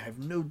 I have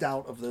no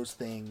doubt of those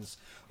things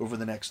over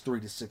the next 3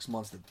 to 6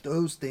 months that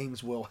those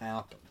things will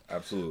happen.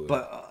 Absolutely.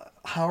 But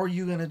how are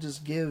you going to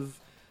just give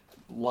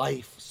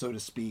life, so to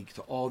speak,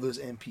 to all those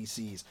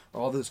NPCs or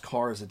all those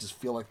cars that just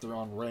feel like they're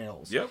on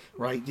rails? Yep.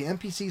 Right? The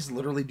NPCs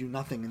literally do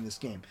nothing in this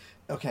game.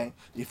 Okay?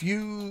 If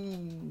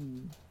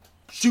you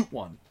shoot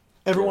one,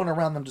 everyone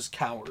around them just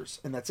cowers,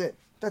 and that's it.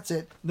 That's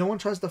it. No one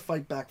tries to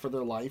fight back for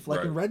their life.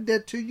 Like in Red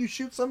Dead 2, you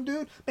shoot some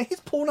dude, man,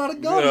 he's pulling out a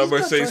gun.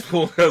 Yeah, he's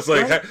pulling. It's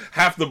like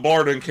half the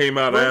bar done came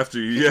out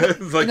after you. Yeah,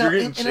 it's like you're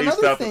getting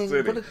chased out the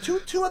city. But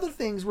two other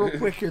things real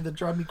quick here that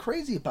drive me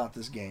crazy about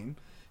this game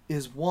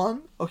is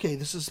one,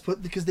 this is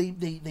because they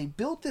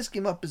built this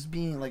game up as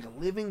being like a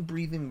living,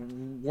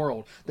 breathing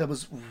world that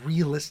was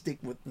realistic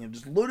with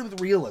just loaded with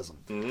realism.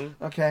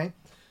 Mm-hmm. Okay,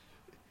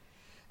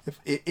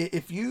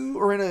 if you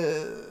are in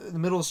the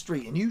middle of the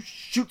street and you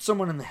shoot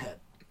someone in the head,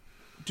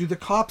 do the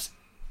cops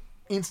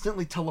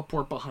instantly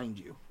teleport behind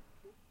you?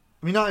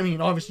 I mean,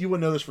 obviously you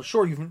wouldn't know this for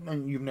sure.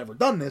 You've never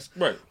done this,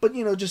 right? But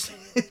just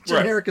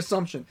generic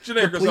assumption.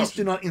 Generic the police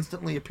assumption. do not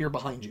instantly appear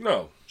behind you.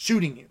 No,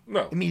 shooting you.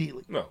 No,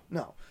 immediately.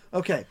 No.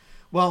 Okay.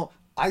 Well,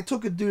 I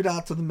took a dude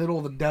out to the middle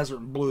of the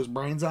desert and blew his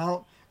brains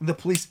out, and the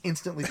police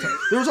instantly.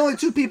 There was only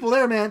 2 people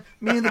there, man.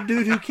 Me and the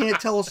dude who can't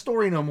tell a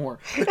story no more.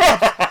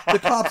 The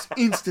cops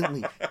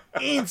instantly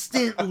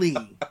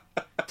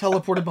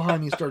teleported behind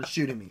me and started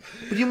shooting me.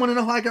 But you want to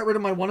know how I got rid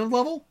of my wanted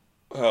level?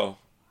 Oh.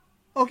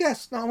 Oh,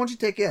 guess. No, I want you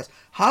to take a guess.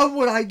 How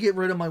would I get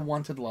rid of my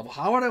wanted level?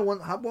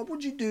 What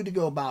would you do to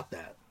go about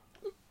that?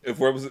 If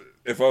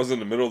I was in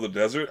the middle of the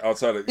desert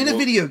outside of a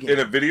video game. In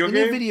a video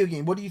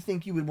game, what do you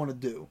think you would want to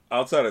do?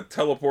 Outside of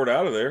teleport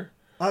out of there.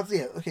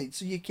 Okay,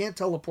 so you can't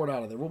teleport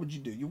out of there. What would you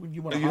do? You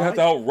want to hide? You have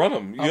to outrun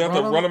them. You have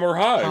to run them or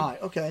hide.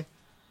 Okay.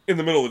 In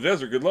the middle of the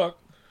desert. Good luck.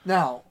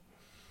 Now,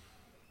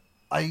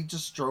 I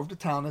just drove to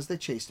town as they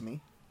chased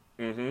me.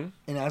 Mm-hmm.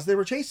 And as they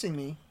were chasing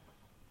me,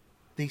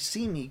 they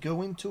see me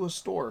go into a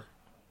store.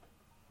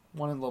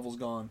 Wanted level's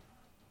gone.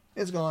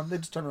 It's gone. They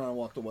just turned around and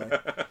walked away.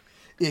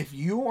 If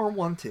you are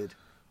wanted,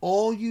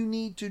 all you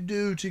need to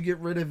do to get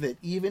rid of it,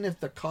 even if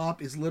the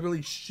cop is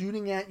literally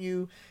shooting at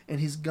you and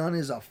his gun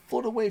is a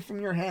foot away from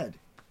your head,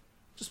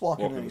 just walk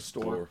into any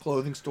store.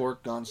 Clothing store,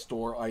 gun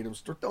store, item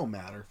store, don't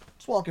matter.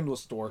 Just walk into a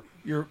store.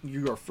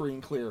 You are free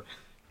and clear.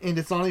 And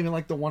it's not even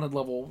like the wanted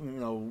level,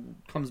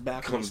 comes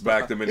back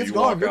the minute you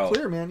walk out. It's gone. You're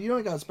clear, man. You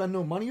don't got to spend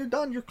no money. You're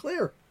done. You're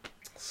clear.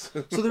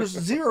 So there's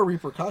zero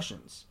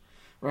repercussions.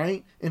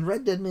 Right? In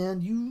Red Dead, man,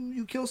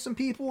 you kill some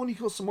people and you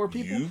kill some more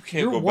people. You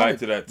can't go back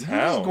to that town.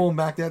 You're not going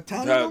back to that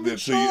town.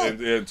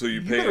 Until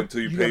you pay your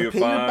fines.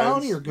 Your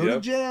bounty or go to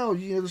jail.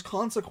 There's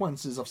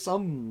consequences of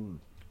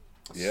some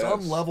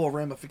level of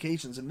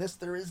ramifications. In this,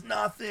 there is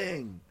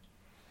nothing.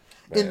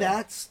 Man. And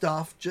that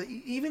stuff,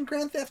 even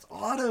Grand Theft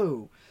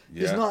Auto,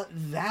 is not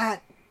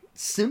that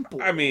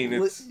simple. I mean,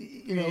 it's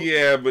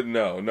yeah, but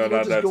no, not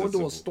just that go into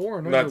simple. a store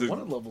and every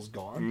one level's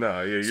gone.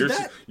 No, yeah, So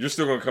you're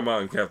still gonna come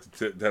out and have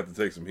to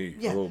take some heat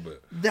a little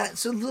bit.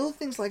 So little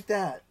things like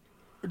that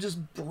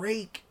just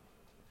break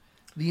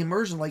the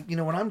immersion. Like,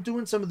 when I'm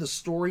doing some of the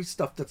story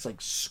stuff that's like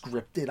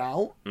scripted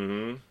out,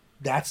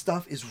 that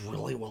stuff is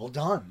really well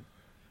done.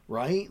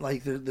 Right?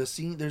 Like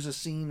there's a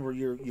scene where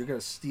you're gonna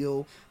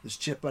steal this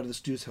chip out of this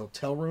dude's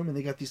hotel room, and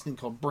they got these things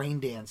called brain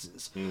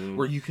dances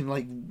where you can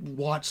like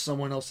watch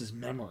someone else's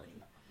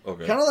memory.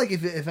 Okay. Kind of like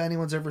if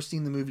anyone's ever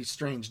seen the movie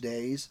Strange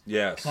Days.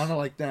 Yes. Kind of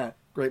like that.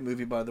 Great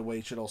movie, by the way.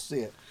 You should all see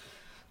it.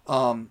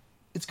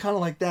 It's kind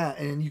of like that,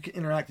 and you can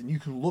interact, and you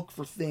can look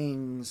for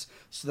things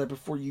so that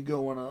before you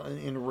go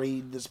and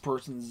raid this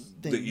person's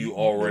thing, that you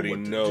already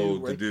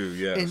know to do,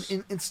 yes.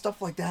 And stuff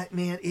like that,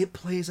 man, it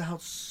plays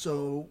out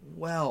so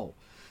well.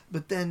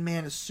 But then,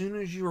 man, as soon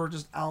as you are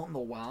just out in the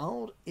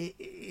wild,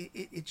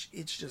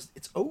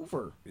 it's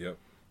over. Yep.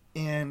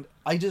 And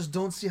I just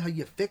don't see how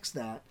you fix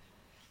that,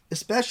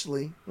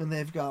 especially when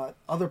they've got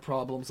other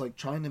problems like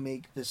trying to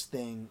make this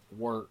thing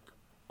work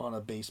on a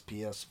base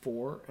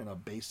PS4 and a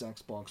base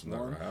Xbox One.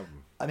 Not gonna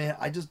happen. I mean,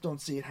 I just don't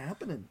see it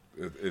happening.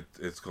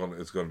 It's gonna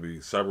be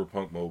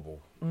Cyberpunk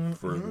Mobile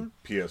for the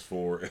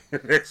PS4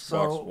 and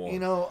Xbox One.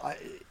 So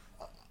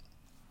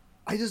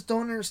I just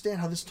don't understand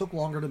how this took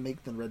longer to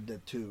make than Red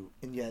Dead 2,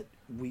 and yet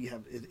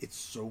it's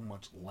so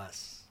much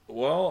less.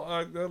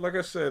 Well, like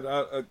I said,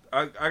 I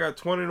got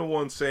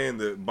 20-1 saying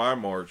that by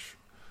March,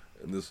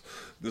 and this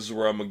is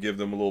where I'm gonna give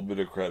them a little bit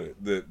of credit,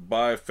 that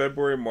by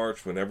February,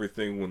 March, when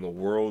the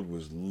world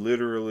was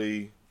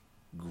literally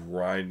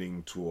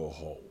grinding to a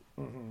halt,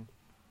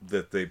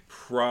 that they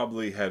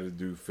probably had to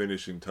do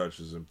finishing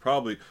touches, and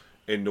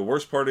the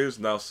worst part is,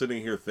 now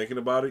sitting here thinking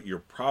about it, you're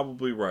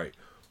probably right.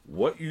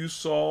 What you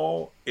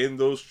saw in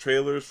those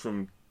trailers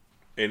from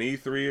an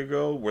E3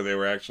 ago, where they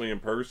were actually in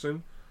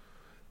person,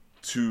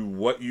 to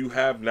what you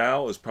have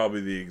now is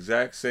probably the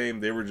exact same.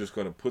 They were just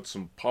going to put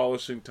some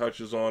polishing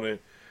touches on it,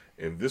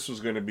 and this was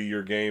going to be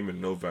your game in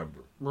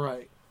November.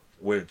 Right.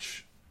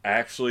 Which,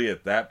 actually,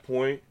 at that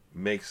point,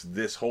 makes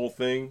this whole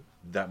thing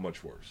that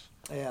much worse.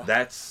 Yeah.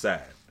 That's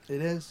sad.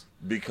 It is.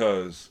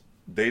 Because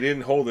they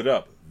didn't hold it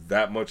up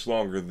that much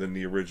longer than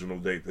the original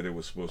date that it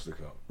was supposed to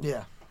come.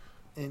 Yeah.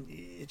 And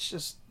it's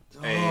just...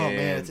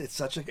 man, it's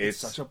such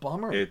a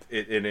bummer. It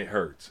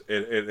hurts.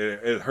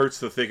 It hurts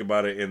to think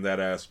about it in that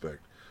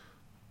aspect.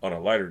 On a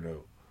lighter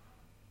note,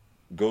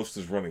 Ghost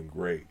is running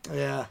great.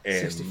 Yeah,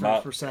 60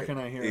 frames per second,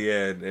 I hear.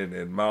 Yeah,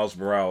 and Miles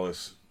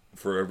Morales,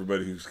 for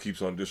everybody who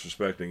keeps on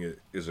disrespecting it,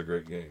 is a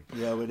great game.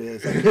 Yeah, it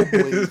is.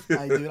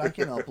 I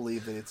cannot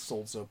believe that it's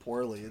sold so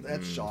poorly.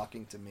 That's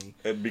shocking to me.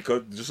 And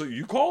because just like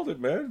you called it,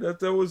 man,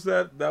 that was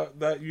that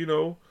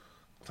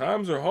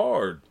times are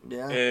hard.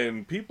 Yeah.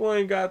 And people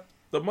ain't got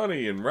the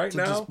money, and right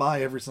now just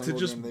buy every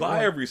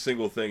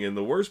single thing. And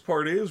the worst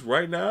part is,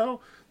 right now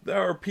there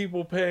are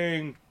people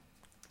paying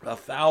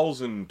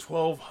 $1,000,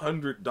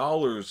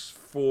 $1,200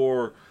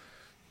 for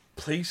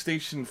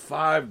PlayStation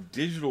 5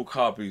 digital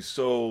copies.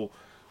 So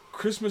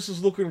Christmas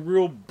is looking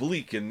real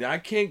bleak, and I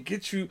can't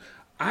get you.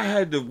 I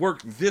had to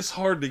work this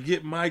hard to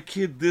get my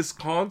kid this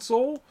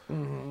console.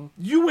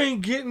 You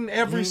ain't getting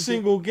every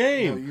single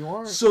game. No, you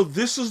aren't. So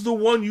this is the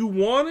one you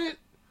wanted?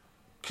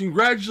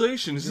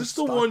 Congratulations. This is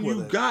the one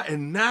you got,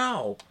 and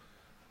now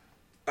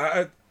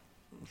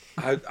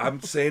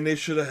I'm saying they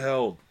should have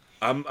held.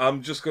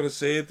 I'm just gonna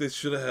say it, they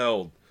should have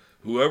held.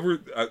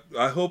 Whoever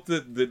I hope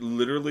that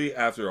literally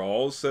after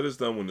all is said is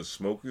done, when the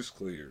smoke is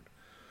cleared,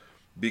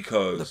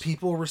 because the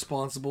people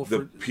responsible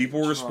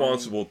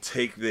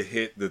take the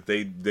hit that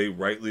they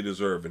rightly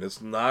deserve, and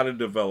it's not a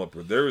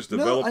developer. There is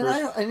developers.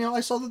 No,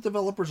 I saw that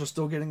developers are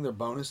still getting their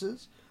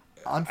bonuses.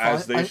 I'm fine.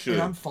 As they should.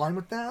 And I'm fine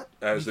with that.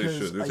 As they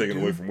should. They're taking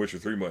away from Witcher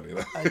 3 money.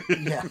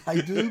 I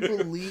do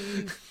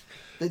believe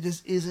that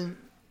this isn't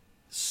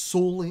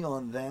solely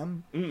on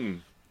them.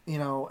 And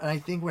I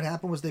think what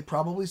happened was they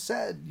probably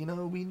said,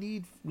 we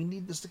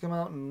need this to come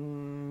out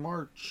in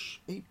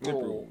March,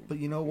 April. But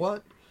you know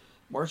what?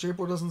 March,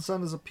 April doesn't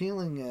sound as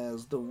appealing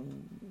as the,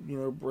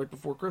 right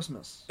before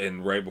Christmas.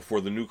 And right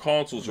before the new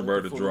consoles are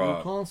about to drop. The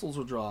new consoles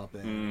are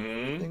dropping.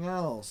 Everything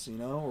else,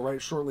 or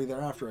right shortly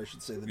thereafter, I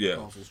should say, the new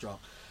consoles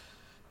drop.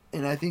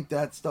 And I think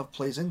that stuff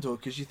plays into it,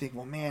 because you think,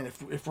 well, man,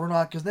 if we're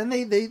not... Because then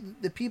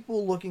the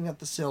people looking at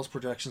the sales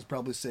projections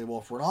probably say,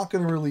 well, if we're not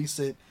going to release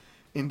it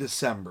in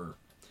December,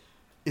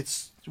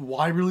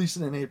 why release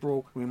it in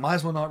April? We might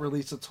as well not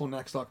release it till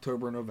next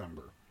October,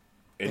 November.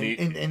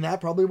 And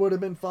that probably would have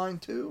been fine,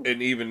 too.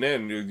 And even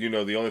then,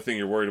 the only thing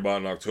you're worried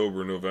about in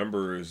October,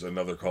 November is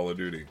another Call of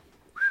Duty.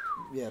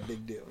 Yeah,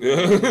 big deal.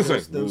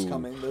 Those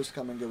come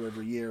and go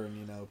every year,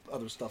 and,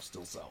 other stuff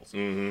still sells.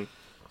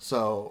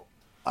 So...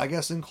 I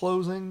guess in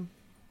closing,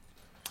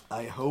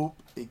 I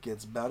hope it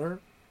gets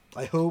better.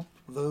 I hope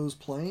those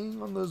playing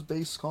on those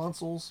base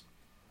consoles,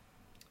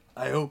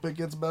 I hope it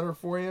gets better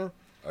for you.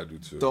 I do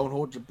too. Don't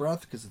hold your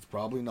breath, because it's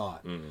probably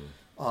not.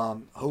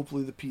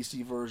 Hopefully the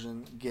PC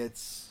version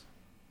gets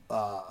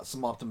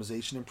some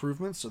optimization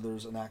improvements, so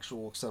there's an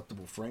actual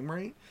acceptable frame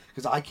rate.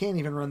 Because I can't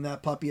even run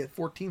that puppy at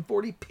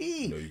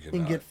 1440p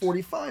and get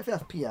 45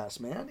 FPS,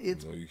 man.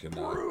 It's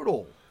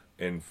brutal.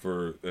 And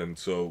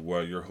so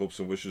while your hopes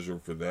and wishes are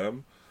for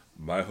them,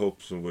 my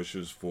hopes and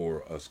wishes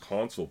for us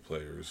console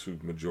players who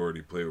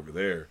majority play over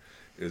there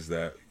is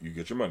that you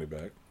get your money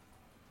back.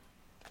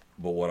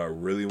 But what I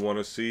really want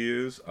to see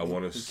is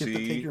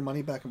take your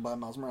money back and buy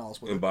Miles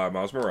Morales with it. Buy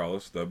Miles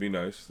Morales. That'd be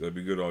nice. That'd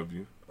be good of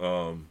you.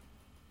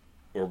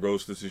 Or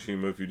Ghost of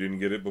Tsushima if you didn't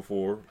get it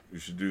before. You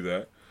should do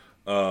that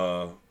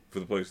for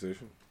the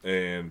PlayStation.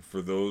 And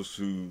for those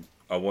who...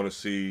 I want to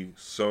see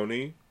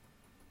Sony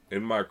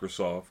and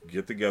Microsoft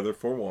get together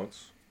for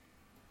once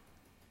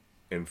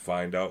and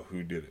find out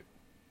who did it.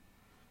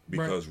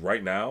 Because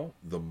right now,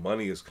 the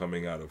money is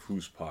coming out of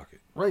whose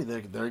pocket? Right,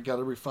 they got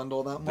to refund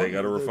all that money. They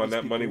got to refund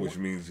that money, which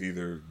means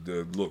either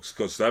the looks,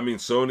 because that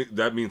means Sony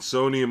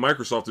and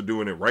Microsoft are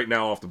doing it right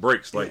now off the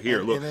breaks. Like,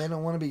 here, look, and they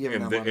don't want to be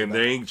giving that money and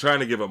they ain't trying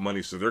to give up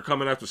money, so they're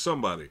coming after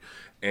somebody.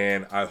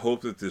 And I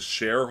hope that the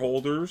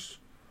shareholders,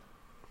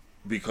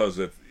 because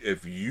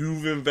if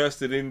you've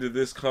invested into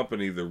this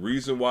company, the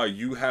reason why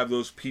you have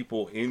those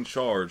people in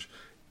charge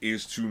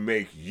is to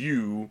make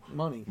you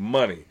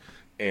money.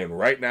 And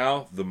right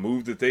now, the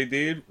move that they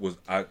did was,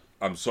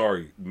 I'm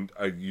sorry,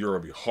 you're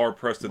going to be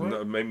hard-pressed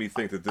to make me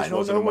think that this wasn't a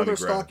money grab. I don't know where their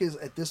stock is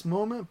at this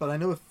moment, but I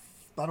know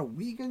about a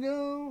week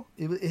ago,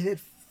 it had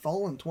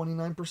fallen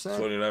 29%.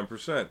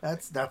 29%.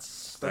 That's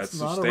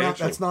substantial.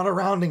 That's not a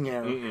rounding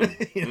error.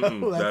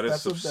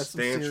 That's substantial. That's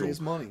some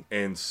serious money.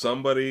 And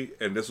somebody,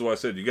 and this is why I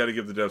said, you got to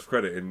give the devs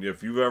credit. And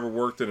if you've ever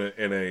worked in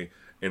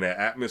an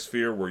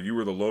atmosphere where you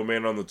were the low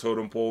man on the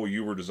totem pole,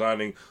 you were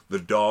designing the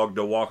dog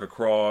to walk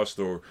across,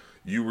 or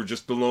you were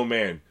just the low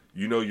man.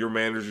 You know, your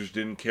managers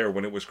didn't care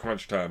when it was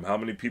crunch time. How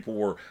many people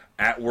were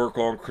at work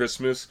on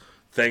Christmas,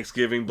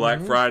 Thanksgiving,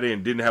 Black Friday,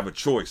 and didn't have a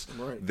choice?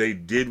 Right. They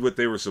did what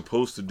they were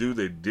supposed to do.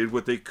 They did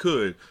what they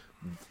could.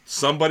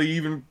 Somebody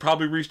even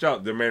probably reached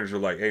out. Their manager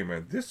like, hey,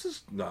 man, this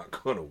is not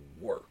going to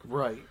work.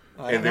 Right.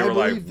 And they were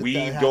like, we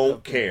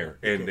don't care.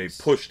 And they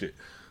pushed it.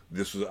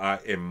 This was,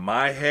 in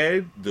my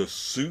head, the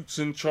suits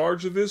in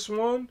charge of this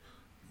one,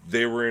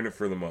 they were in it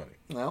for the money.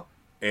 Well.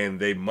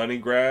 And they money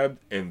grabbed,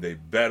 and they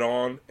bet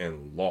on,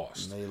 and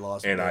lost. And they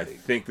lost. And I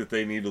think that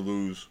they need to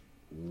lose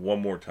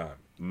one more time.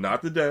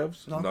 Not the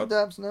devs. Not the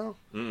devs, no.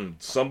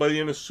 Somebody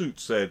in a suit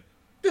said,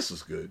 this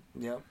is good.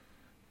 Yep.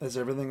 As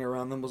everything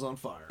around them was on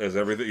fire. As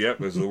everything,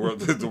 yep. As the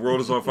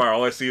world is on fire.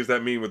 All I see is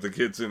that meme with the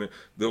kids in it,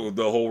 the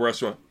whole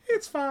restaurant.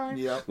 It's fine.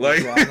 Yep.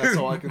 Like, that's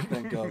all I can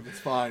think of. It's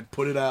fine.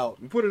 Put it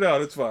out. Put it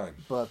out. It's fine.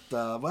 But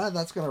well,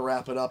 that's going to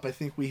wrap it up. I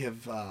think we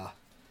have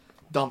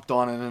dumped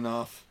on it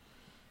enough.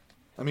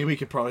 I mean, we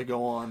could probably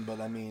go on, but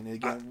I mean,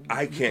 again,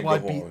 I can't go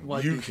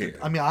on. You can.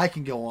 I mean, I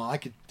can go on. I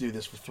could do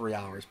this for 3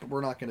 hours, but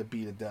we're not going to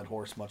beat a dead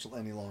horse much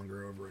any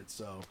longer over it.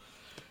 So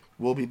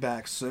we'll be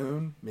back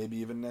soon, maybe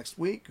even next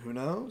week. Who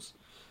knows?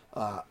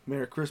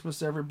 Merry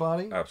Christmas,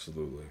 everybody.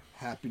 Absolutely.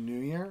 Happy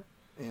New Year,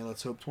 and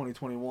let's hope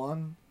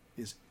 2021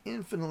 is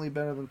infinitely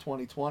better than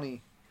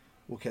 2020.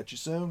 We'll catch you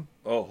soon.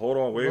 Oh, hold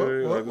on, wait.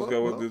 I just got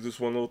to do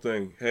this one little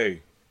thing.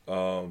 Hey,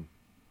 the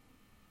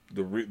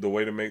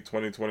way to make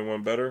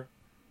 2021 better.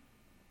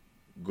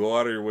 Go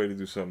out of your way to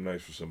do something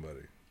nice for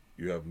somebody.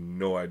 You have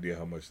no idea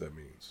how much that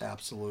means.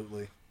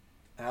 Absolutely.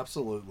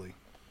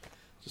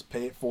 Just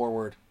pay it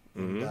forward.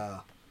 And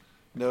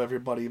know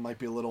everybody might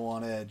be a little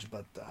on edge,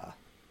 but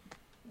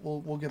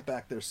we'll get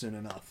back there soon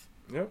enough.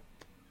 Yep.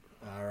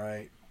 All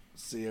right.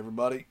 See you,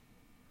 everybody.